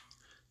suggests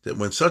that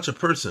when such a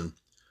person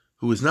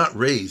who is not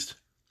raised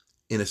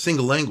in a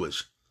single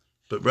language,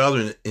 but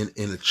rather in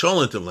a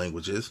cholent of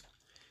languages,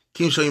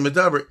 Kim Shei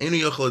Medaber,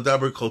 Enu Yochel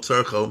Adaber Kol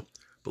Tzarcho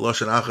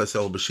B'Lashon Achas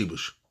El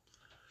B'Shibush.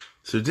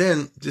 So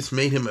then, this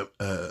made him,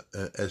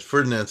 as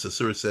Ferdinand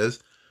Saussure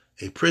says,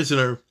 a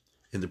prisoner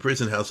in the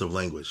prison house of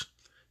language.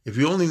 If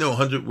you only know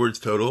 100 words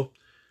total,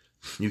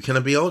 you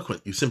cannot be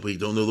eloquent. You simply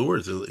don't know the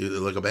words. You're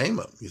like a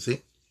behemoth, you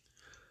see?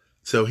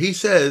 So he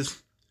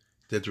says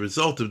that the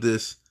result of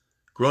this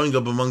growing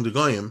up among the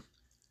Goyim,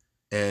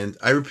 and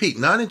I repeat,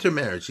 not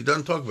intermarriage, he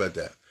doesn't talk about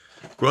that.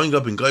 Growing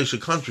up in Geisha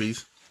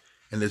countries,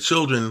 and the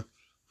children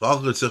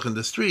valgatzich in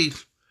the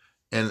street,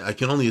 and I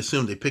can only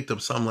assume they picked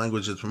up some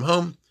languages from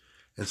home,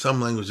 and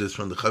some languages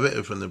from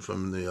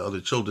the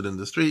other children in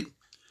the street.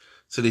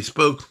 So they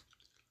spoke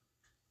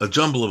a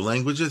jumble of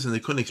languages, and they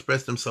couldn't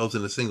express themselves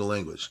in a single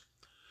language.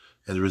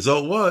 And the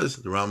result was,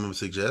 the Rambam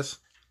suggests,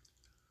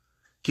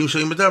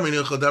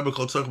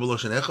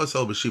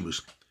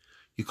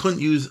 you couldn't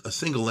use a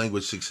single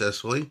language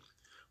successfully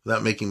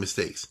without making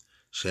mistakes.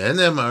 So it's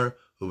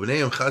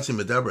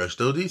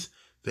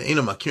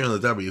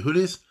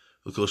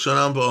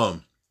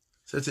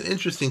an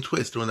interesting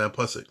twist on that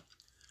pasuk.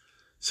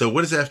 So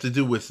what does it have to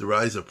do with the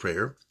rise of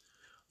prayer?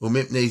 And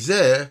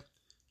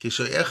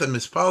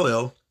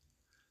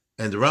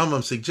the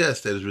Rambam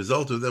suggests that as a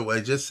result of that, what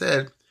I just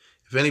said,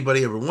 if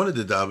anybody ever wanted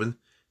to daven,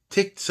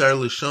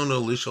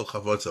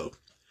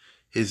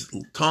 his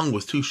tongue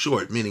was too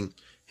short, meaning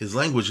his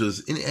language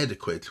was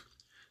inadequate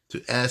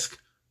to ask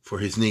for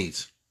his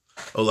needs.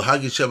 Or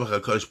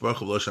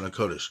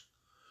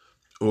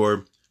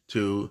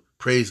to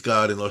praise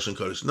God in Lashon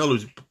Kodesh. In other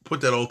words,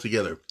 put that all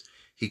together.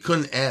 He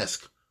couldn't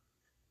ask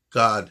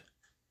God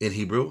in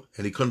Hebrew,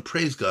 and he couldn't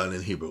praise God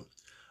in Hebrew.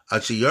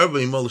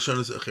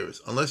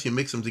 Unless you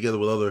mix them together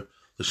with other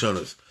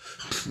Lashonos.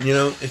 You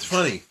know, it's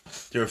funny.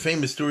 There are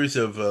famous stories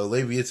of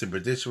Levi Yitzhak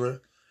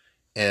Berditchever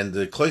and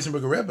the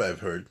Kloisenberger Rebbe I've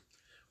heard,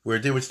 where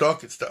they would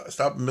stop in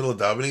the middle of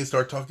davening and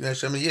start talking to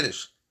Hashem in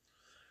Yiddish.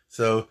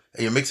 So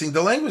you're mixing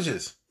the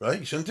languages, right?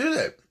 You shouldn't do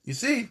that. You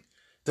see, it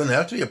doesn't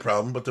have to be a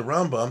problem, but the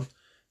Rambam,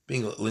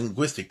 being a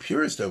linguistic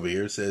purist over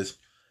here, says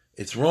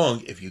it's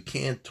wrong if you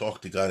can't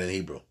talk to God in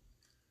Hebrew.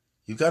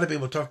 You've got to be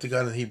able to talk to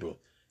God in Hebrew.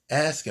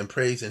 Ask and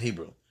praise in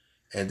Hebrew.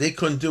 And they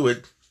couldn't do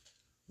it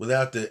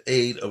without the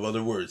aid of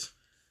other words.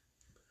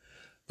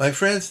 My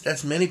friends,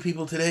 that's many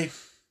people today.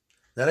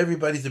 Not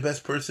everybody's the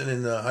best person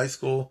in the high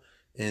school,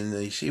 in the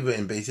yeshiva,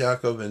 in Beis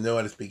Yaakov, and know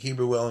how to speak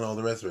Hebrew well and all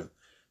the rest of it.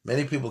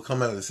 Many people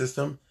come out of the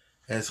system,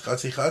 and it's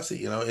chatzi,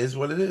 it is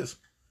what it is.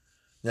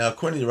 Now,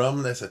 according to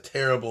Rambam, that's a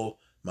terrible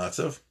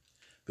matzav.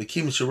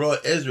 V'kim shara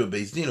Ezra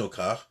Beis Dino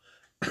kach,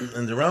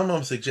 and the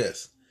Rambam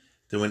suggests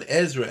that when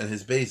Ezra and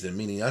his Beis Din,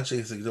 meaning Anshe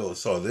Hagdolah,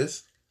 saw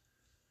this,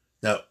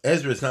 now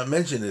Ezra is not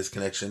mentioned in this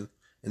connection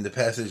in the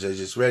passage I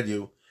just read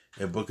you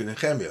in the book of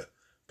Nehemiah,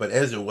 but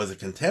Ezra was a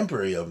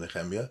contemporary of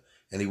Nehemiah,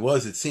 and he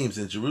was, it seems,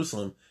 in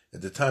Jerusalem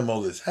at the time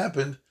all this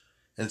happened,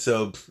 and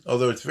so,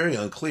 although it's very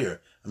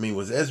unclear, I mean,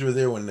 was Ezra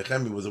there when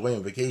Nehemiah was away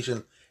on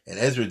vacation, and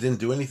Ezra didn't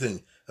do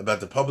anything about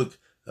the public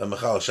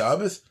Machal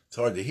Shabbos? It's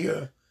hard to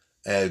hear.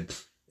 And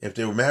if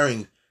they were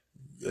marrying,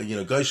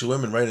 Geisha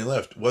women right and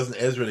left,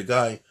 wasn't Ezra the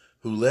guy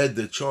who led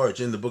the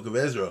charge in the book of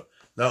Ezra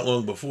not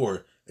long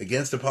before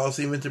against the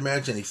policy of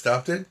intermarriage, and he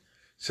stopped it?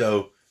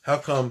 So how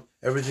come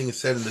everything is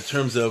said in the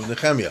terms of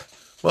Nehemiah?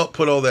 Well,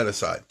 put all that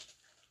aside.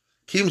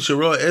 Kim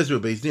Shara Ezra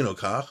Beis Dino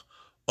Kach,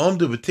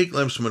 Omdu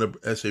V'Tiklem Shemona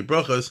Esrei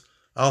Brachos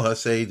Al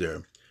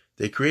HaSeder.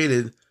 They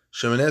created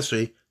Shemoneh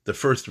Esrei, the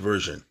first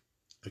version.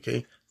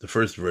 Okay? The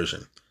first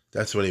version.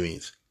 That's what he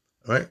means.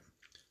 All right?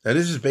 Now,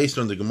 this is based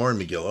on the Gemara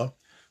Megillah,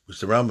 which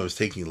the Rambam is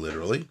taking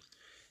literally.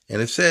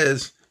 And it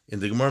says, in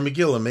the Gemara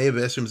Megillah, Me'ev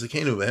Esrim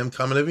Zakenu V'hem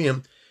Kamen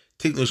Avim,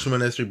 Tiknu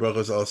Shemoneh Esrei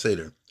Brachos Al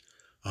HaSeder.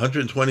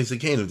 120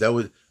 Zakenu. That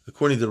would,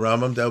 according to the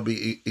Rambam, that would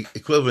be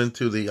equivalent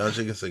to the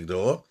Anshe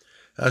Hagdolah.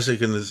 Anshe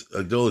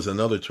Hagdolah is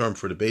another term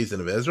for the Beis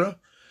Din of Ezra.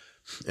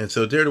 And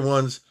so they're the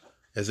ones,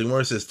 as the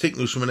Gemara says,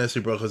 Tiknu Shemoneh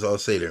Esrei Brachos Al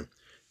HaSeder.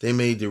 They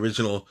made the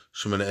original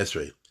Shemoneh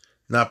Esrei.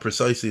 Not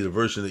precisely the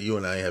version that you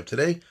and I have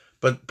today,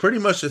 but pretty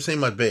much the same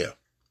matbeah.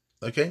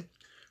 Okay?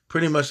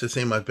 Pretty much the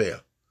same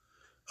matbeah.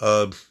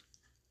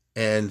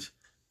 And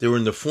they were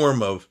in the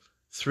form of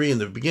 3 in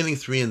the beginning,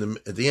 3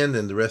 at the end,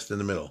 and the rest in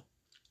the middle.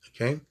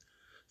 Okay?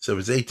 So if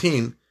it's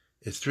 18,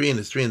 It's 3 and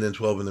it's 3 and then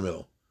 12 in the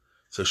middle.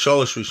 So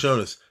Shalosh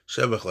Rishonos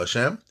Shevach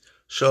Lashem,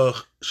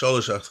 Shalosh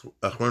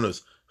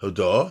Achronos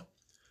Hodah,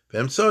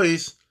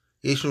 V'emtsois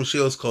Yeshum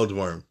Shilos Kol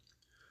Dvarim.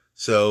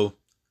 So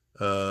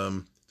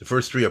the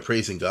first 3 are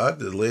praising God,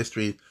 the last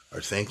 3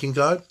 are thanking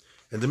God,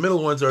 and the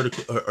middle ones are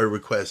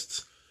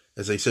requests,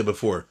 as I said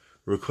before,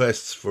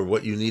 requests for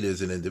what you need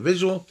as an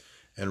individual,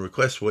 and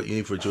requests for what you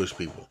need for Jewish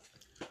people.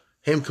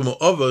 They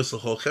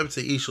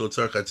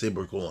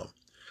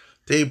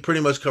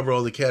pretty much cover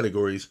all the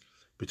categories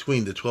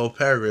between the 12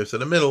 paragraphs in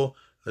the middle.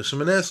 The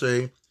Shemoneh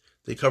Esrei,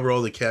 they cover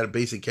all the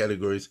basic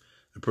categories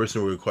a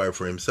person will require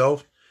for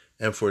himself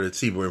and for the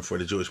tzibur and for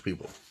the Jewish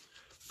people.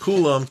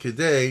 Kulam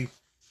Kedei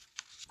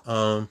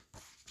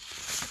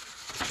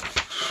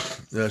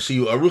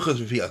Shiyu Aruchas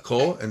V'Fi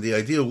Akol, and the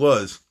idea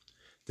was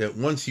that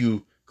once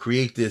you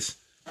create this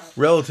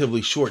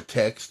relatively short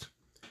text,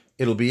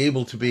 it'll be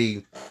able to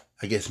be,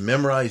 I guess,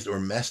 memorized or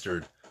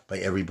mastered by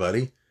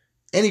everybody.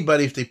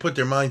 Anybody, if they put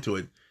their mind to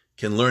it,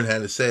 can learn how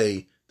to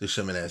say the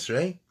Shemoneh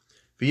Esrei.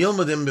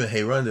 V'yilmadim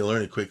b'heiran, they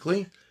learn it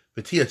quickly.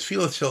 V'tiyat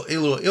tfilas shel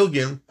elu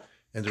ilgin,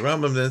 and the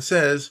Rambam then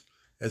says,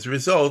 as a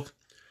result,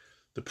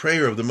 the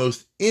prayer of the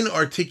most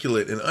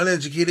inarticulate and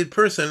uneducated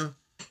person,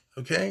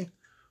 okay,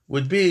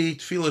 would be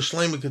tfilas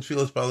shlema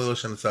k'tfilas bali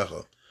loshen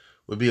atzacha.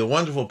 Would be a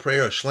wonderful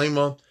prayer, a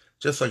shlema,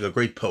 just like a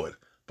great poet,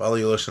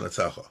 bali loshen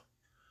atzacha.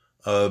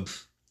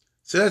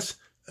 So that's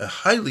a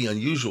highly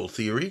unusual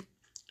theory,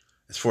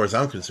 as far as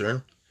I'm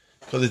concerned,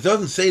 because it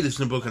doesn't say this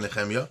in the book of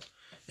Nehemiah,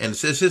 and it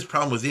says his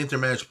problem was the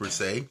intermarriage per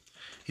se.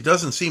 He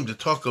doesn't seem to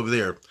talk over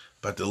there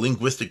about the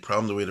linguistic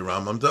problem the way the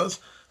Rambam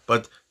does,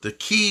 but the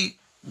key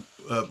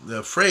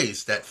the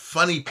phrase, that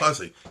funny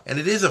pasuk, and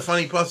it is a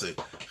funny pasuk,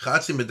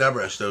 Chatzi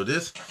Medaber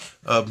Ashdodis,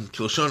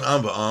 Kilshon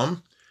Am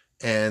Ba'am,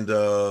 and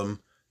Ve'eni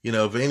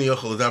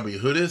Yochel Ledaber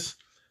Yehudis.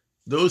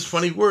 Those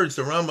funny words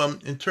the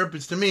Rambam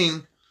interprets to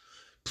mean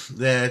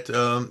that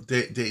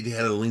they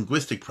had a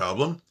linguistic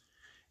problem,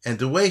 and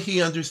the way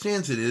he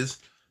understands it is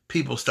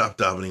people stop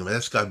davening.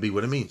 That's got to be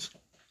what it means.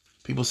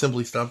 People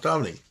simply stop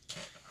davening.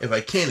 If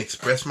I can't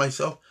express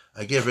myself,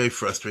 I get very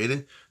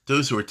frustrated.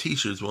 Those who are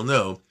teachers will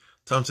know.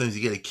 Sometimes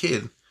you get a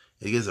kid,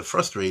 he gets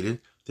frustrated,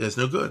 that's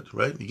no good,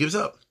 right? He gives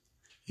up.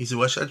 He said,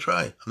 what should I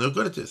try? I'm no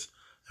good at this.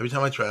 Every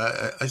time I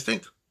try, I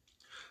stink.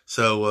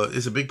 So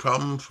it's a big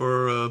problem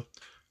for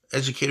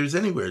educators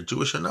anywhere,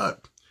 Jewish or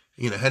not.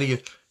 How do you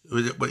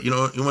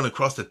want to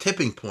cross the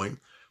tipping point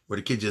where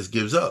the kid just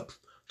gives up.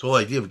 The whole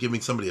idea of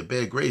giving somebody a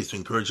bad grade is to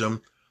encourage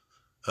them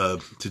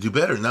to do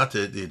better, not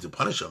to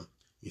punish them,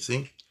 you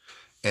see?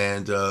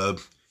 And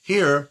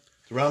here,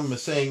 the Rambam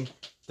is saying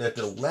that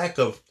the lack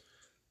of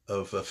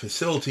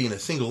facility in a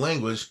single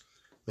language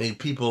made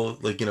people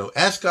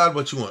ask God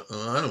what you want.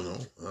 I don't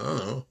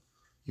know.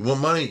 You want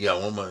money? Yeah, I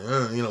want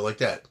money. Like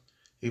that.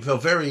 He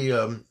felt very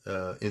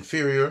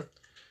inferior,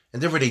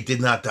 and therefore they did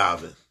not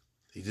daven.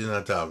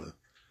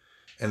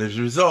 And as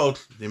a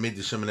result, they made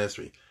the Shemoneh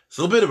Esrei. It's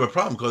a little bit of a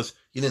problem because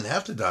you didn't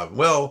have to daven.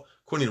 Well,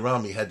 according to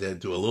Rambam, you had to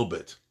do a little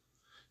bit.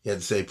 You had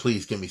to say,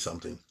 please give me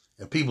something.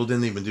 And people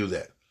didn't even do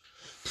that.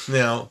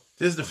 Now,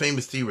 this is the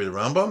famous theory of the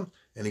Rambam,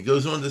 and he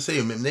goes on to say,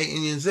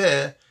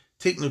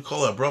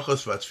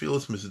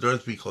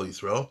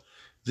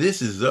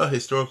 this is the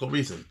historical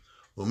reason.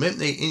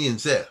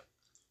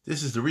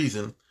 This is the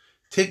reason.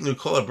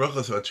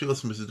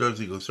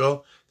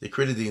 They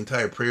created the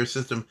entire prayer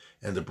system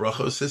and the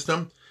brachos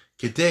system,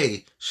 so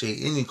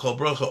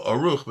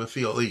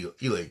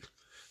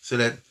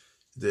that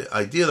the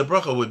idea of the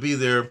bracha would be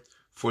there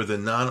for the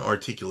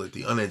non-articulate,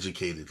 the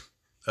uneducated.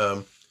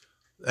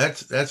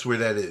 That's where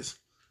that is.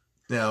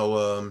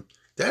 Now,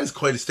 that is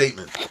quite a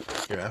statement.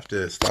 Here, I have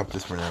to stop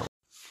this for now.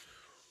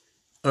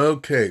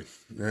 Okay.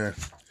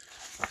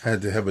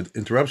 Had to have an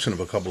interruption of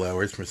a couple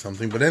hours for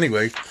something. But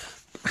anyway,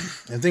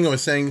 I think I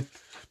was saying,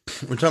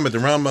 we're talking about the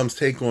Rambam's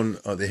take on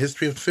the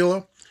history of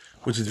tefillah,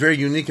 which is very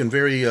unique and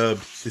very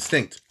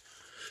distinct.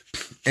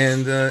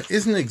 And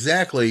isn't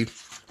exactly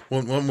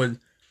what one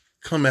would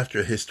come after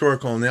a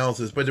historical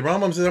analysis. But the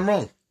Rambam says I'm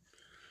wrong.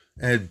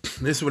 And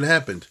this is what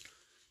happened.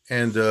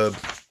 And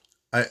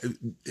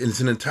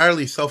it's an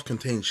entirely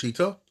self-contained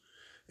shita.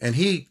 And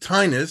he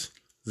tines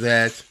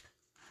that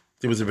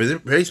there was a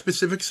very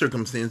specific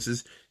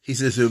circumstances. He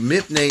says,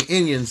 "Mipnei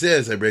inyan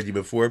zez." I read you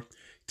before.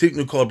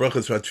 Tiknu kol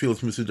brachas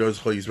v'atfilos musudaros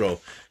chol Yisrael.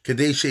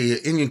 Kadei she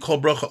inyan kol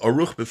bracha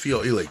aruch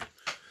b'fio ilig.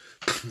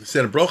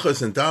 Said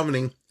brachas and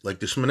davening like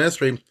the Shemoneh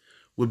Esrei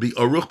would be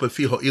aruch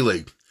b'fio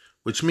ilig,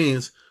 which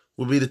means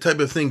would be the type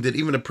of thing that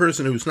even a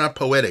person who's not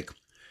poetic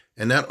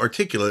and not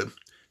articulate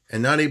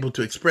and not able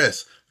to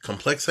express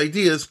complex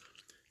ideas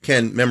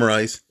can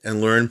memorize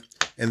and learn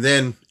and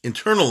then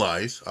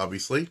internalize,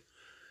 obviously.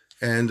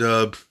 And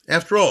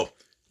after all,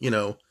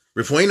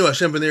 Refuenu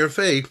Hashem b'nei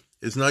Rafei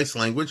is nice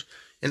language,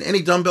 and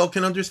any dumbbell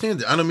can understand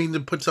it. I don't mean to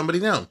put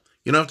somebody down.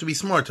 You don't have to be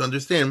smart to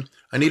understand.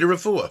 I need a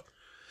refuah.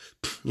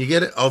 You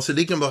get it? Al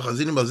tzadikim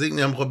v'chazidim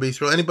v'ziknim amcho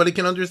b'Yisrael. Anybody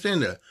can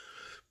understand that.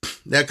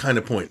 That kind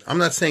of point. I'm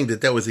not saying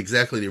that was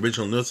exactly the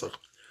original nusach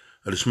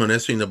of the Shemoneh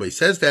Esrei. Nobody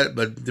says that,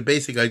 but the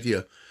basic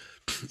idea.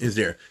 is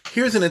there.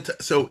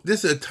 So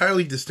this is a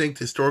entirely distinct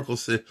historical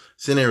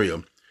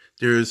scenario.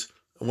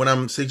 What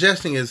I'm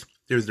suggesting is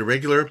there's the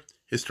regular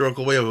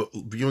historical way of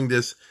viewing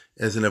this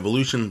as an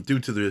evolution due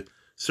to the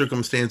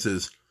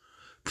circumstances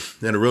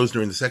that arose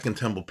during the Second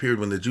Temple period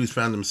when the Jews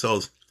found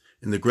themselves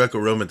in the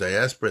Greco-Roman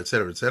diaspora,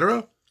 etc.,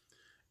 etc.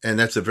 And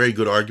that's a very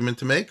good argument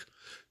to make.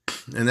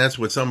 And that's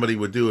what somebody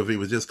would do if he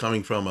was just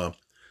coming from a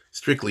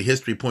strictly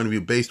history point of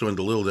view based on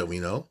the little that we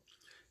know.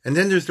 And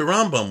then there's the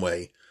Rambam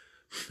way,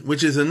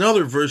 which is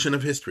another version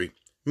of history,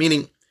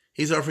 meaning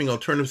he's offering an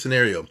alternative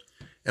scenario.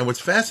 And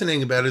what's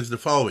fascinating about it is the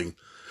following.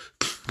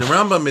 The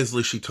Rambam is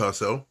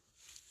Lishitaso,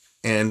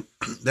 and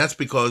that's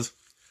because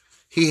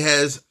he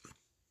has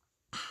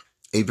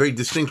a very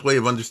distinct way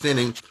of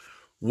understanding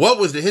what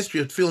was the history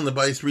of Tefillin the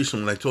Bayis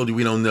Rishon when I told you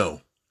we don't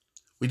know.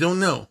 We don't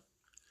know.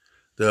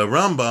 The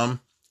Rambam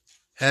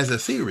has a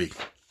theory,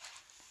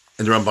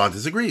 and the Ramban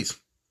disagrees.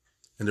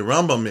 And the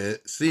Rambam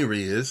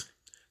theory is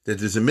that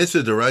there's a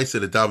mitzvah d'oraisa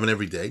to daven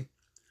every day,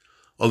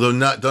 although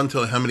not done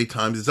till how many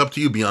times. It's up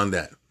to you beyond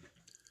that.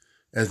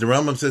 As the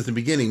Rambam says in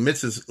the beginning,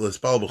 mitzvahs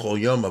l'spal b'chol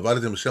yom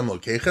avadatim Hashem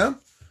lokecha,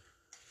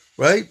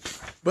 right?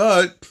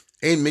 But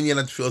ein minyan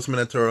tefillas min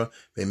haTorah,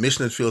 vein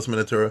mishnah tefillas min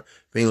haTorah,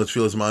 vein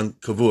tefillas man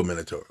kavua min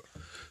haTorah.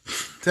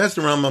 That's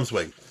the Rambam's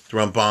way. The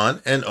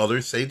Ramban and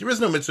others say there is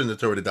no mitzvah in the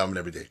Torah to daven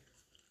every day.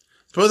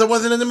 Suppose I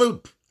wasn't in the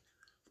mood.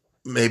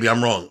 Maybe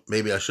I'm wrong.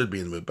 Maybe I should be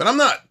in the mood, but I'm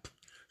not.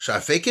 Should I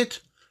fake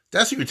it?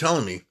 That's what you're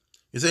telling me.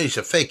 You're saying you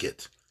should fake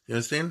it. You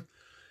understand?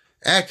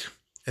 Act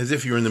as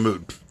if you're in the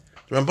mood.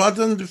 The Ramban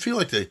doesn't feel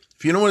like that.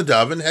 If you don't want to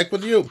daven, heck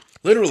with you.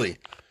 Literally.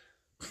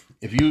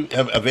 If you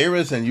have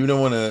averas and you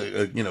don't want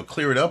to,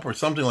 clear it up or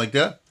something like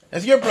that,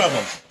 that's your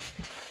problem.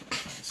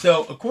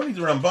 So, according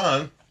to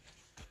Ramban,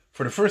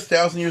 for the first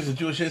 1,000 years of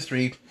Jewish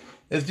history,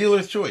 it's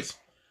dealer's choice.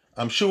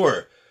 I'm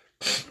sure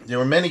there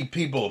were many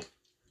people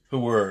who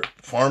were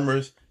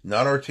farmers,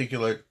 not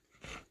articulate,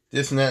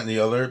 this and that and the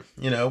other.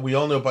 We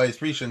all know by his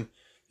Rishon,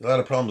 a lot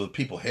of problems with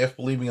people half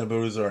believing in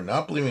Avodah Zarah,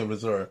 not believing in Avodah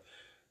Zarah.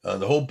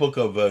 The whole book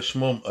of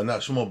Shmuel,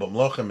 not Shmuel, but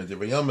Melachim and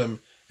Divrei Yomim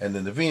and the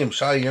Nevi'im,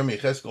 Shai, Yirmiyah,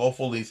 Cheskel, all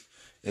full of these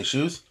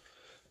issues.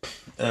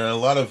 A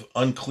lot of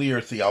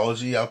unclear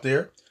theology out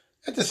there.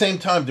 At the same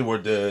time, there were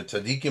the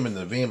Tzaddikim and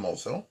the Nevi'im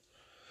also.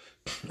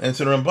 And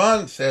so the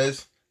Ramban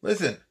says,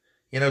 listen,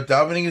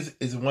 davening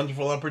is a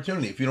wonderful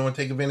opportunity. If you don't want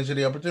to take advantage of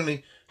the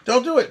opportunity,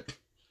 don't do it.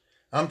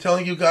 I'm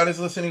telling you, God is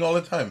listening all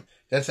the time.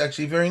 That's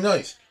actually very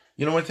nice.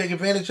 You don't want to take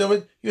advantage of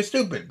it? You're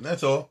stupid.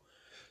 That's all.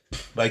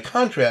 By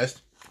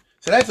contrast,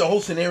 so that's a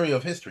whole scenario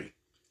of history.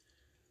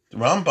 The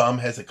Rambam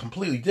has a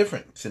completely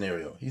different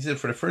scenario. He said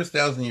for the first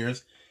 1,000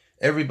 years,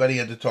 everybody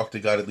had to talk to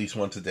God at least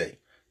once a day.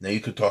 Now you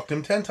could talk to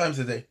him 10 times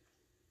a day.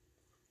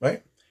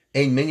 Right?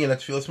 Ein minyan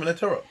tefillas min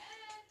haTorah.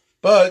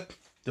 But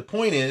the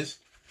point is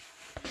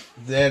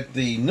that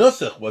the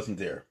nusach wasn't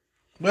there.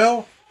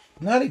 Well,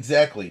 not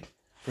exactly.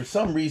 For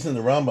some reason,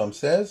 the Rambam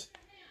says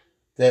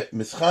that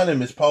mischan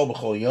and mispal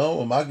b'chol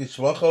yom u'magid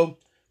shvacho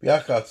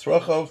b'yachach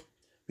tzrachov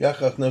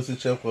b'yachach noset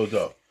shel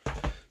chodo.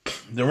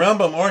 The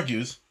Rambam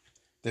argues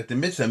that the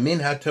mitzvah min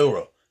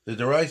haTorah, the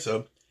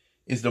deraisa,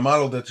 is the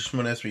model that the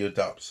Shemona Esrei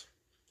adopts.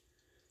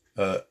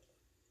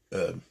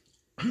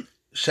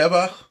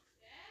 Shevach,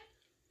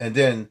 and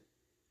then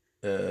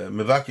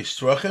mevakish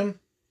tzrachim,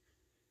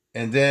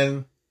 and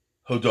then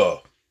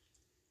hodah.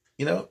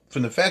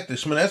 From the fact that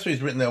Shemona Esrei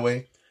is written that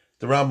way,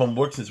 the Rambam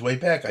works his way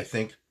back, I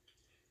think,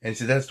 and he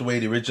said that's the way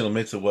the original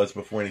mitzvah was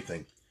before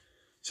anything.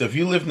 So if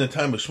you lived in the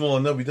time of Shmuel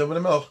and Novi David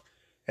HaMelech,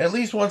 at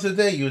least once a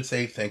day you would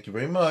say, thank you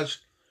very much,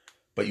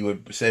 but you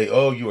would say,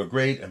 oh, you are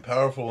great and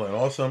powerful and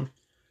awesome.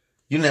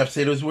 You didn't have to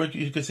say those words,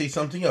 you could say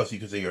something else. You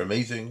could say you're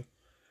amazing,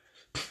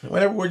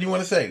 whatever word you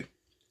want to say.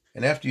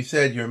 And after you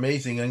said you're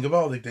amazing and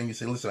gavaldik, then you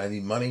say, listen, I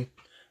need money,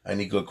 I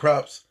need good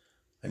crops,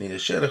 I need a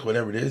shidduch,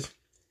 whatever it is.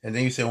 And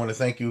then you say, I want to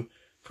thank you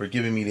for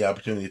giving me the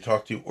opportunity to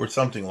talk to you, or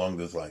something along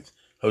those lines.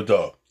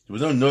 Hodah. There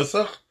was no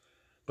nusach,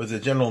 but it's a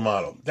general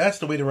model. That's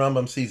the way the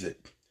Rambam sees it.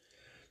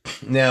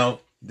 Now,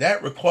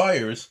 that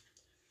requires,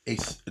 the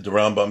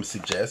Rambam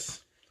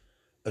suggests,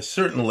 a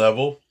certain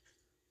level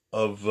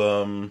of,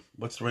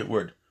 what's the right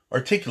word?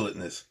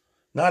 Articulateness.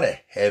 Not a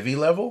heavy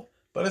level,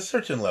 but a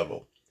certain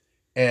level.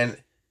 And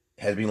it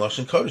had to be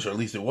Lashon Kodesh, or at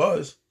least it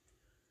was.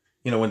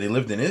 When they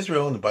lived in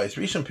Israel in the Bayis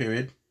Rishon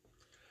period,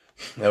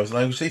 that was the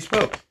language they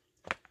spoke.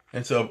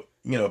 And so,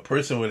 a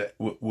person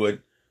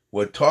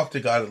would talk to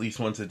God at least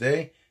once a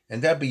day,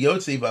 and that be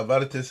Yotzi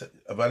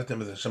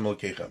v'avadatim as Hashem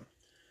Elokechem.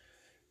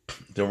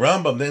 The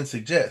Rambam then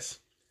suggests,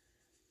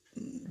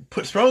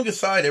 throwing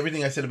aside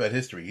everything I said about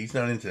history, he's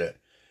not into that,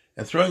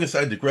 and throwing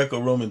aside the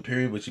Greco-Roman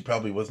period, which he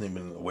probably wasn't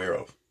even aware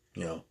of.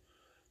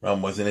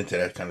 Rambam wasn't into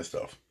that kind of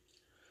stuff.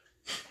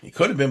 He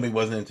could have been, but he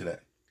wasn't into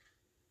that.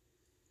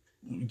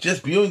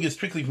 Just viewing it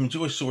strictly from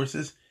Jewish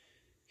sources,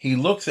 he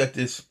looks at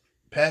this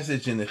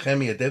passage in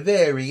Nehemiah at the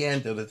very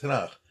end of the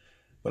Tanakh.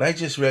 What I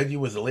just read you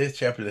was the last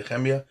chapter of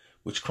Nehemiah,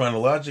 which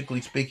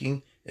chronologically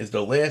speaking is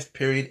the last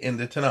period in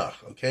the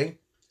Tanakh, okay?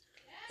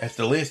 That's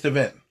the last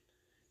event.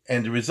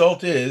 And the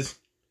result is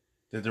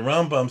that the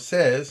Rambam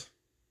says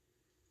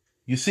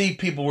you see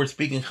people were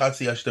speaking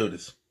Chatzi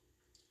Ashdodis.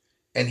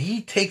 And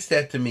he takes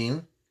that to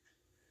mean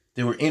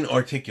they were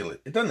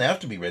inarticulate. It doesn't have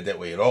to be read that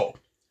way at all.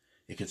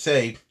 You could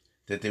say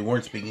that they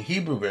weren't speaking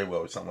Hebrew very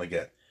well or something like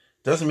that.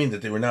 Doesn't mean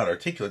that they were not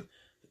articulate,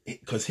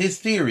 because his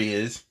theory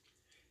is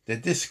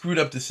that this screwed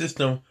up the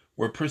system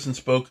where a person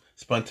spoke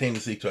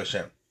spontaneously to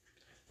Hashem.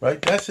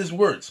 Right? That's his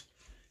words.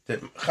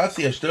 That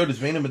Chatzi Ashdodis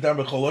Ve'einu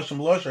Medaber Chol Lashon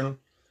B'Lashon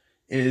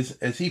is,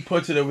 as he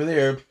puts it over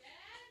there,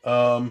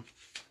 what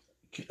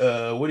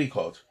do you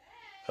call it?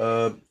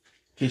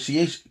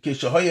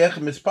 Kishahoy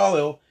Echem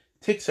Mispalel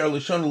Tixar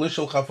Lishon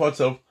Lishol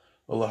Chafotzov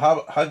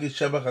Hagis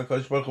Shebach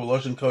HaKadosh Baruch Hu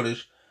Lashon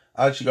Kodesh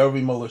Ad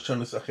Shigarvi Mo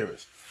Lashonos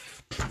Achiris.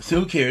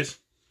 So who cares?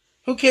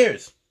 Who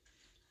cares?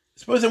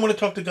 Suppose I want to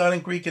talk to God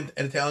in Greek and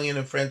Italian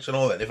and French and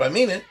all that. If I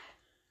mean it,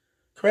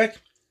 correct?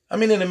 I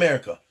mean in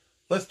America.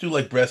 Let's do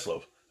like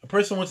Breslov. A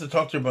person wants to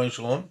talk to Rabbi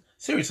Shalom.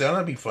 Seriously, I'm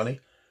not being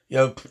funny. He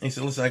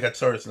said, listen, I got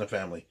SARS in the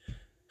family.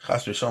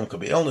 Chas v'shalom,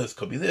 could be illness,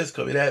 could be this,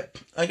 could be that.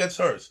 I got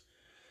SARS.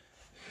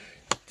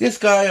 This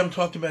guy I'm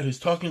talking about who's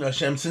talking to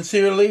Hashem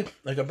sincerely,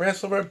 like a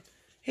Breslover,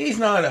 he's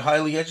not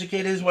highly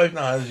educated. His wife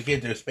not highly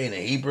educated. They're speaking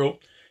in Hebrew.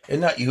 And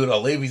not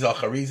Yehuda Levi's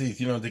Al-Charizis,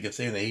 you know what they can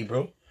say in the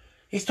Hebrew.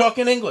 He's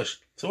talking English.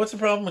 So what's the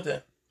problem with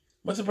that?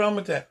 What's the problem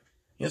with that?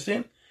 You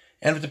understand?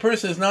 And if the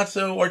person is not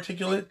so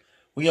articulate,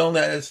 we own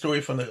that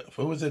story from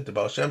who was it? The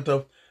Baal Shem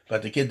Tov,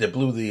 about the kid that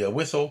blew the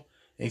whistle.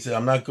 And he said,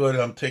 I'm not good,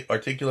 I'm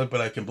articulate, but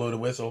I can blow the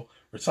whistle,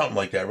 or something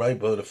like that, right?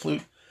 Blow the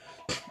flute.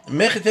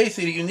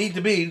 Mechatesi, you need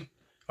to be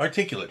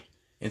articulate.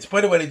 In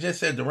spite of what I just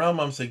said, the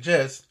Rambam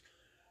suggests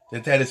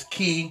that is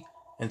key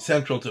and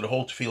central to the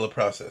whole tefillah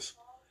process.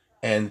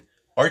 And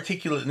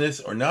articulateness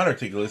or not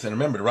articulateness, and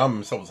remember, the Rambam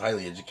himself was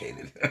highly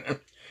educated.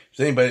 If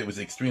anybody that was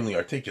extremely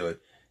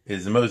articulate,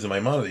 is the Moses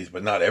Maimonides,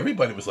 but not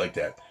everybody was like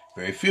that.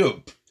 Very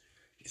few.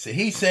 So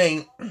he's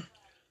saying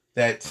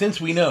that since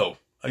we know,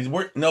 in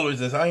other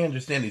words, as I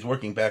understand, he's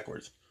working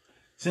backwards.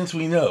 Since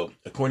we know,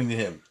 according to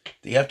him,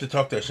 that you have to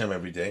talk to Hashem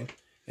every day,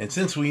 and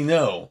since we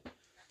know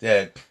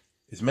that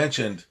it's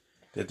mentioned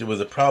that there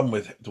was a problem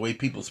with the way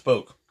people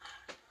spoke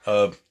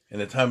in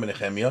the time of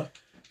Nehemiah,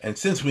 and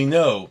since we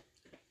know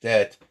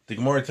that the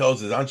Gemara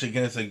tells us Anshe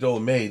Knesset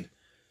Gdola made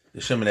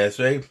the Shemoneh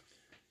Esrei,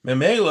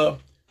 Memela,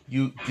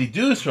 you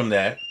deduce from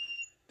that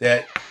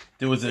there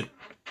was a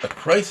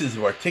crisis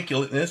of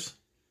articulateness,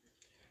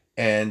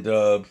 and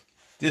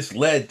this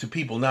led to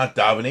people not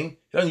davening.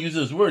 He doesn't use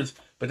those words,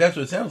 but that's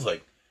what it sounds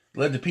like. It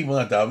led to people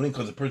not davening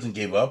because the person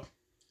gave up.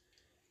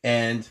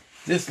 And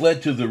this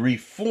led to the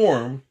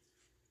reform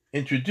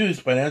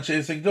introduced by Anshe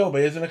Knesset Gdola,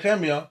 by Ezra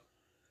Nehemiah,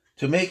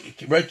 to make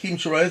Rakim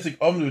Sharayizik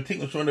Omnu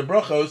Tiknu Shon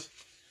Brachos,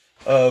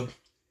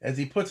 as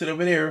he puts it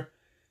over there,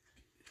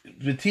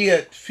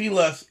 V'tia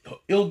Tfilas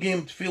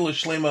Ilgim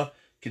Tfilas Shlema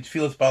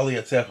Kitfilas Bali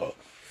Yatzecho.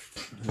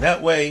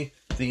 That way,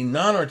 the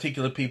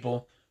non-articulate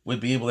people would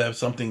be able to have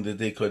something that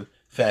they could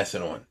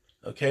fasten on.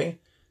 Okay?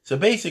 So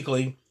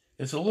basically,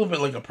 it's a little bit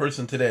like a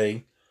person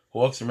today who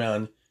walks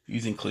around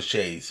using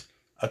cliches.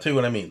 I'll tell you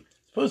what I mean.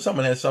 Suppose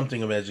someone has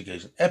something of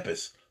education,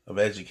 epis of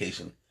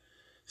education.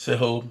 So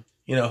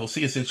he'll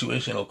see a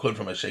situation, he'll quote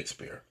from a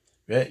Shakespeare.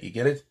 Right? You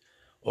get it?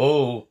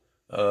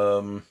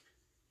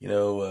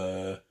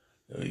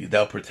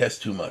 Thou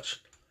protest too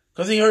much.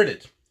 Because he heard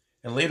it.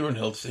 And later on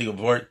he'll say, you're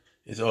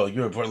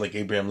a vort like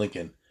Abraham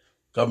Lincoln.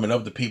 Government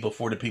of the people,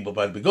 for the people,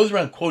 by the people. He goes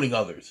around quoting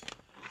others.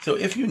 So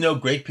if you know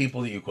great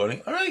people that you're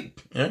quoting, all right.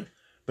 Yeah?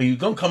 But you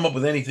don't come up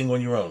with anything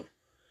on your own.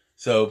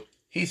 So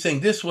he's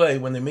saying this way,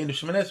 when they made the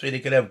Shemoneh Esrei, they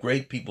could have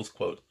great people's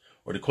quote.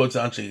 Or the quotes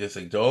Anshe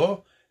Knesset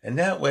Gdola. And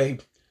that way,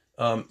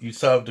 you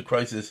solve the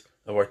crisis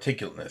of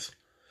articulateness.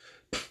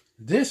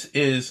 This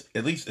is,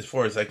 at least as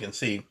far as I can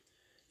see,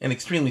 an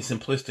extremely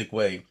simplistic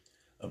way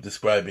of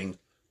describing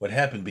what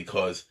happened,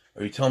 because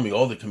are you telling me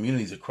all the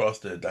communities across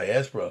the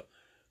diaspora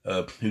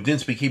who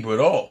didn't speak Hebrew at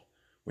all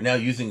were now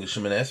using the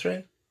Shemoneh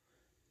Esrei?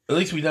 At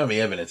least we don't have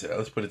any evidence of that.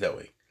 Let's put it that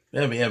way. We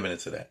don't have any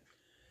evidence of that.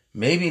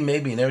 Maybe in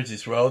Eretz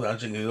Yisrael,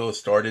 Anshe Knesset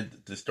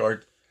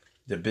started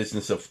the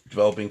business of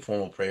developing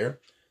formal prayer.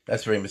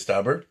 That's very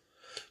mistaber.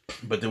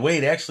 But the way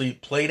it actually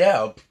played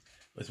out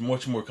was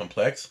much more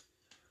complex.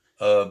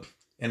 And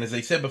as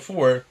I said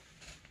before,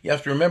 you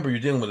have to remember you're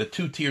dealing with a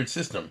two-tiered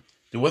system.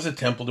 There was a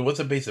temple, there was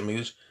a Beis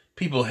HaMikdash.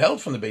 People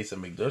held from the Beis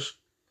HaMikdash.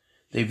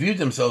 They viewed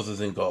themselves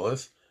as in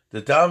Galus.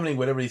 The davening,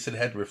 whatever he said,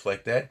 had to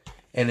reflect that.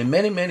 And in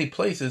many, many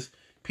places,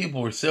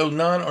 people were so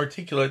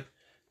non-articulate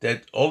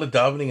that all the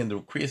davening and the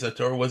Kriyas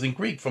HaTorah was in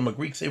Greek, from a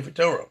Greek Sefer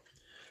Torah.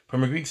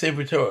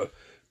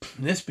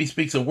 This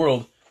bespeaks a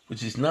world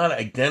which is not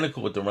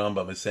identical with the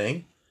Rambam is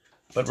saying,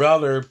 but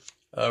rather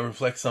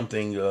reflects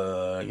something,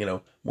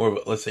 more of,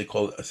 let's say,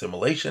 called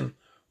assimilation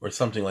or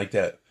something like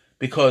that.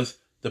 Because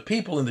the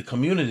people in the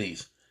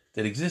communities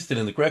that existed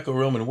in the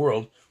Greco-Roman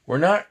world were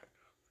not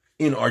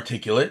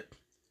inarticulate.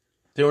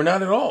 They were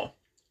not at all.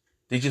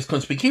 They just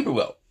couldn't speak Hebrew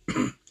well.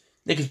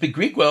 They could speak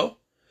Greek well.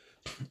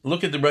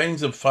 Look at the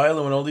writings of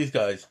Philo and all these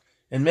guys,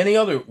 and many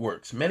other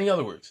works.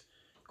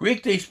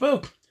 Greek they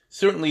spoke,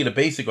 certainly at a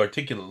basic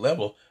articulate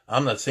level.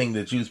 I'm not saying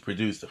that Jews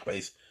produced the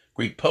base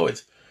Greek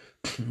poets,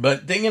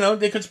 But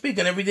they could speak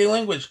an everyday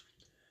language.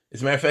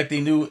 As a matter of fact,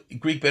 they knew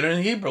Greek better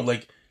than Hebrew,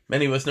 like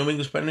many of us know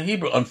English better than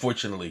Hebrew,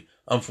 unfortunately,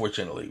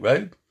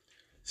 right?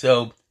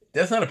 So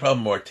that's not a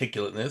problem of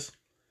articulateness.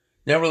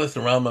 Nevertheless, the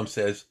Rambam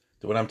says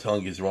that what I'm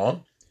telling you is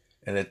wrong,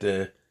 and that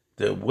the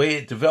way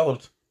it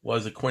developed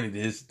was according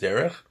to his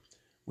derech,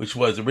 which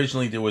was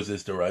originally there was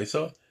this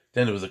deraisa,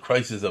 then there was a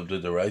crisis of the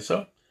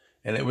deraisa,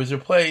 and it was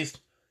replaced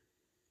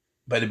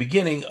by the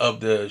beginning of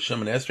the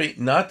Shemon Esrei.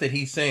 Not that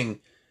he's saying,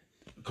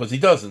 because he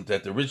doesn't,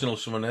 that the original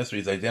Shemon Esrei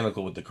is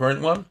identical with the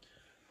current one,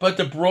 but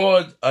the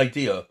broad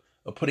idea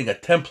of putting a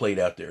template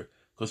out there.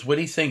 Because what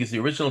he's saying is the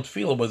original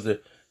tefillah was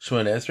the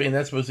Shemon Esrei, and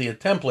that's supposed to be a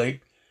template,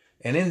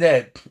 and in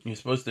that, you're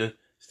supposed to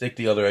stick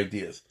the other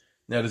ideas.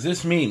 Now, does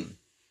this mean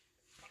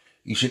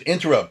you should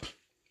interrupt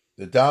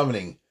the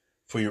davening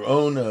for your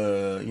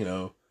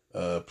own,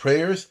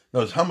 prayers?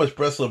 Notice, how much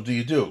Breslov do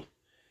you do?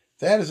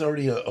 That is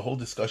already a whole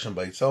discussion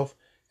by itself,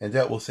 and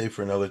that we'll save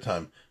for another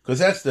time. Because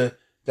that's the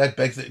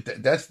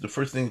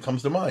first thing that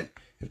comes to mind.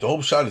 If the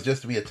whole shot is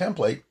just to be a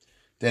template,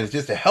 then it's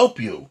just to help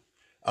you.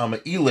 I'm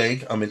an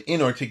e-leg, I'm an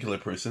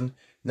inarticulate person.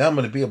 Now I'm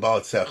going to be a Baal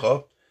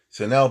Tzecha,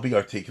 so now I'll be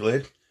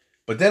articulate.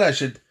 But then I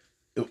should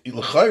go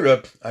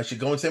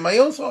and say my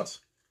own thoughts,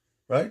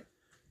 right?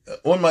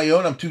 On my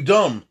own, I'm too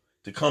dumb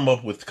to come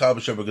up with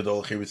Kabbalah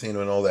Gadol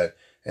Chirusinu and all that,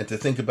 and to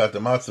think about the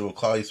matzah with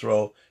Klal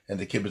Yisrael and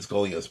the Kibbutz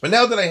Goliath. But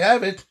now that I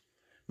have it,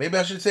 maybe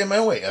I should say it my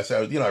own way. I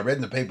said, I read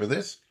in the paper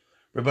this,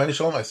 Rabbi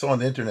Shalom, I saw on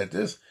the internet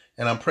this,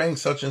 and I'm praying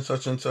such and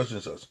such and such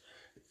and such.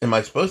 Am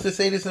I supposed to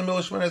say this in the middle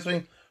of Shemon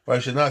Esrei, or I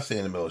should not say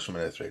in the middle of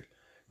Shemon Esrei?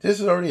 This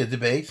is already a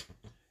debate,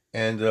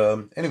 and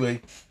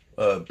anyway,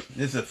 this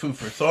is a food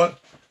for thought.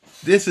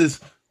 This is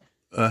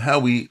how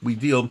we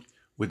deal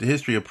with the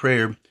history of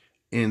prayer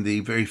in the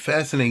very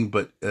fascinating,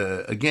 but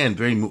again,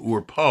 very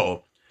Me'ur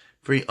Paul,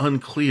 very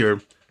unclear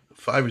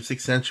 5 or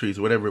 6 centuries,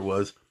 whatever it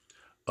was,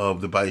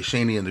 of the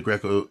Bayesheni and the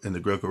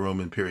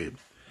Greco-Roman period.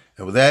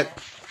 And with that,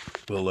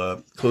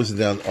 we'll close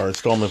down our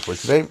installment for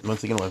today.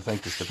 Once again, I want to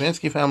thank the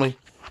Stefanski family,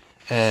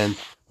 and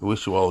we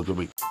wish you all a good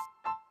week.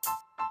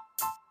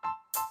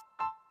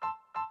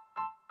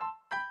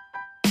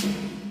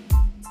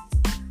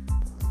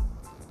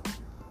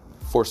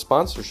 For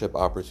sponsorship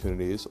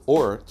opportunities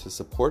or to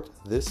support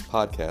this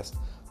podcast,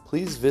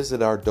 please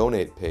visit our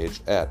donate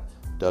page at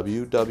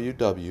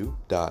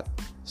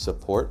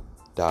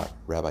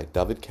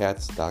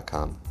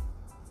www.support.rabbidavidkatz.com.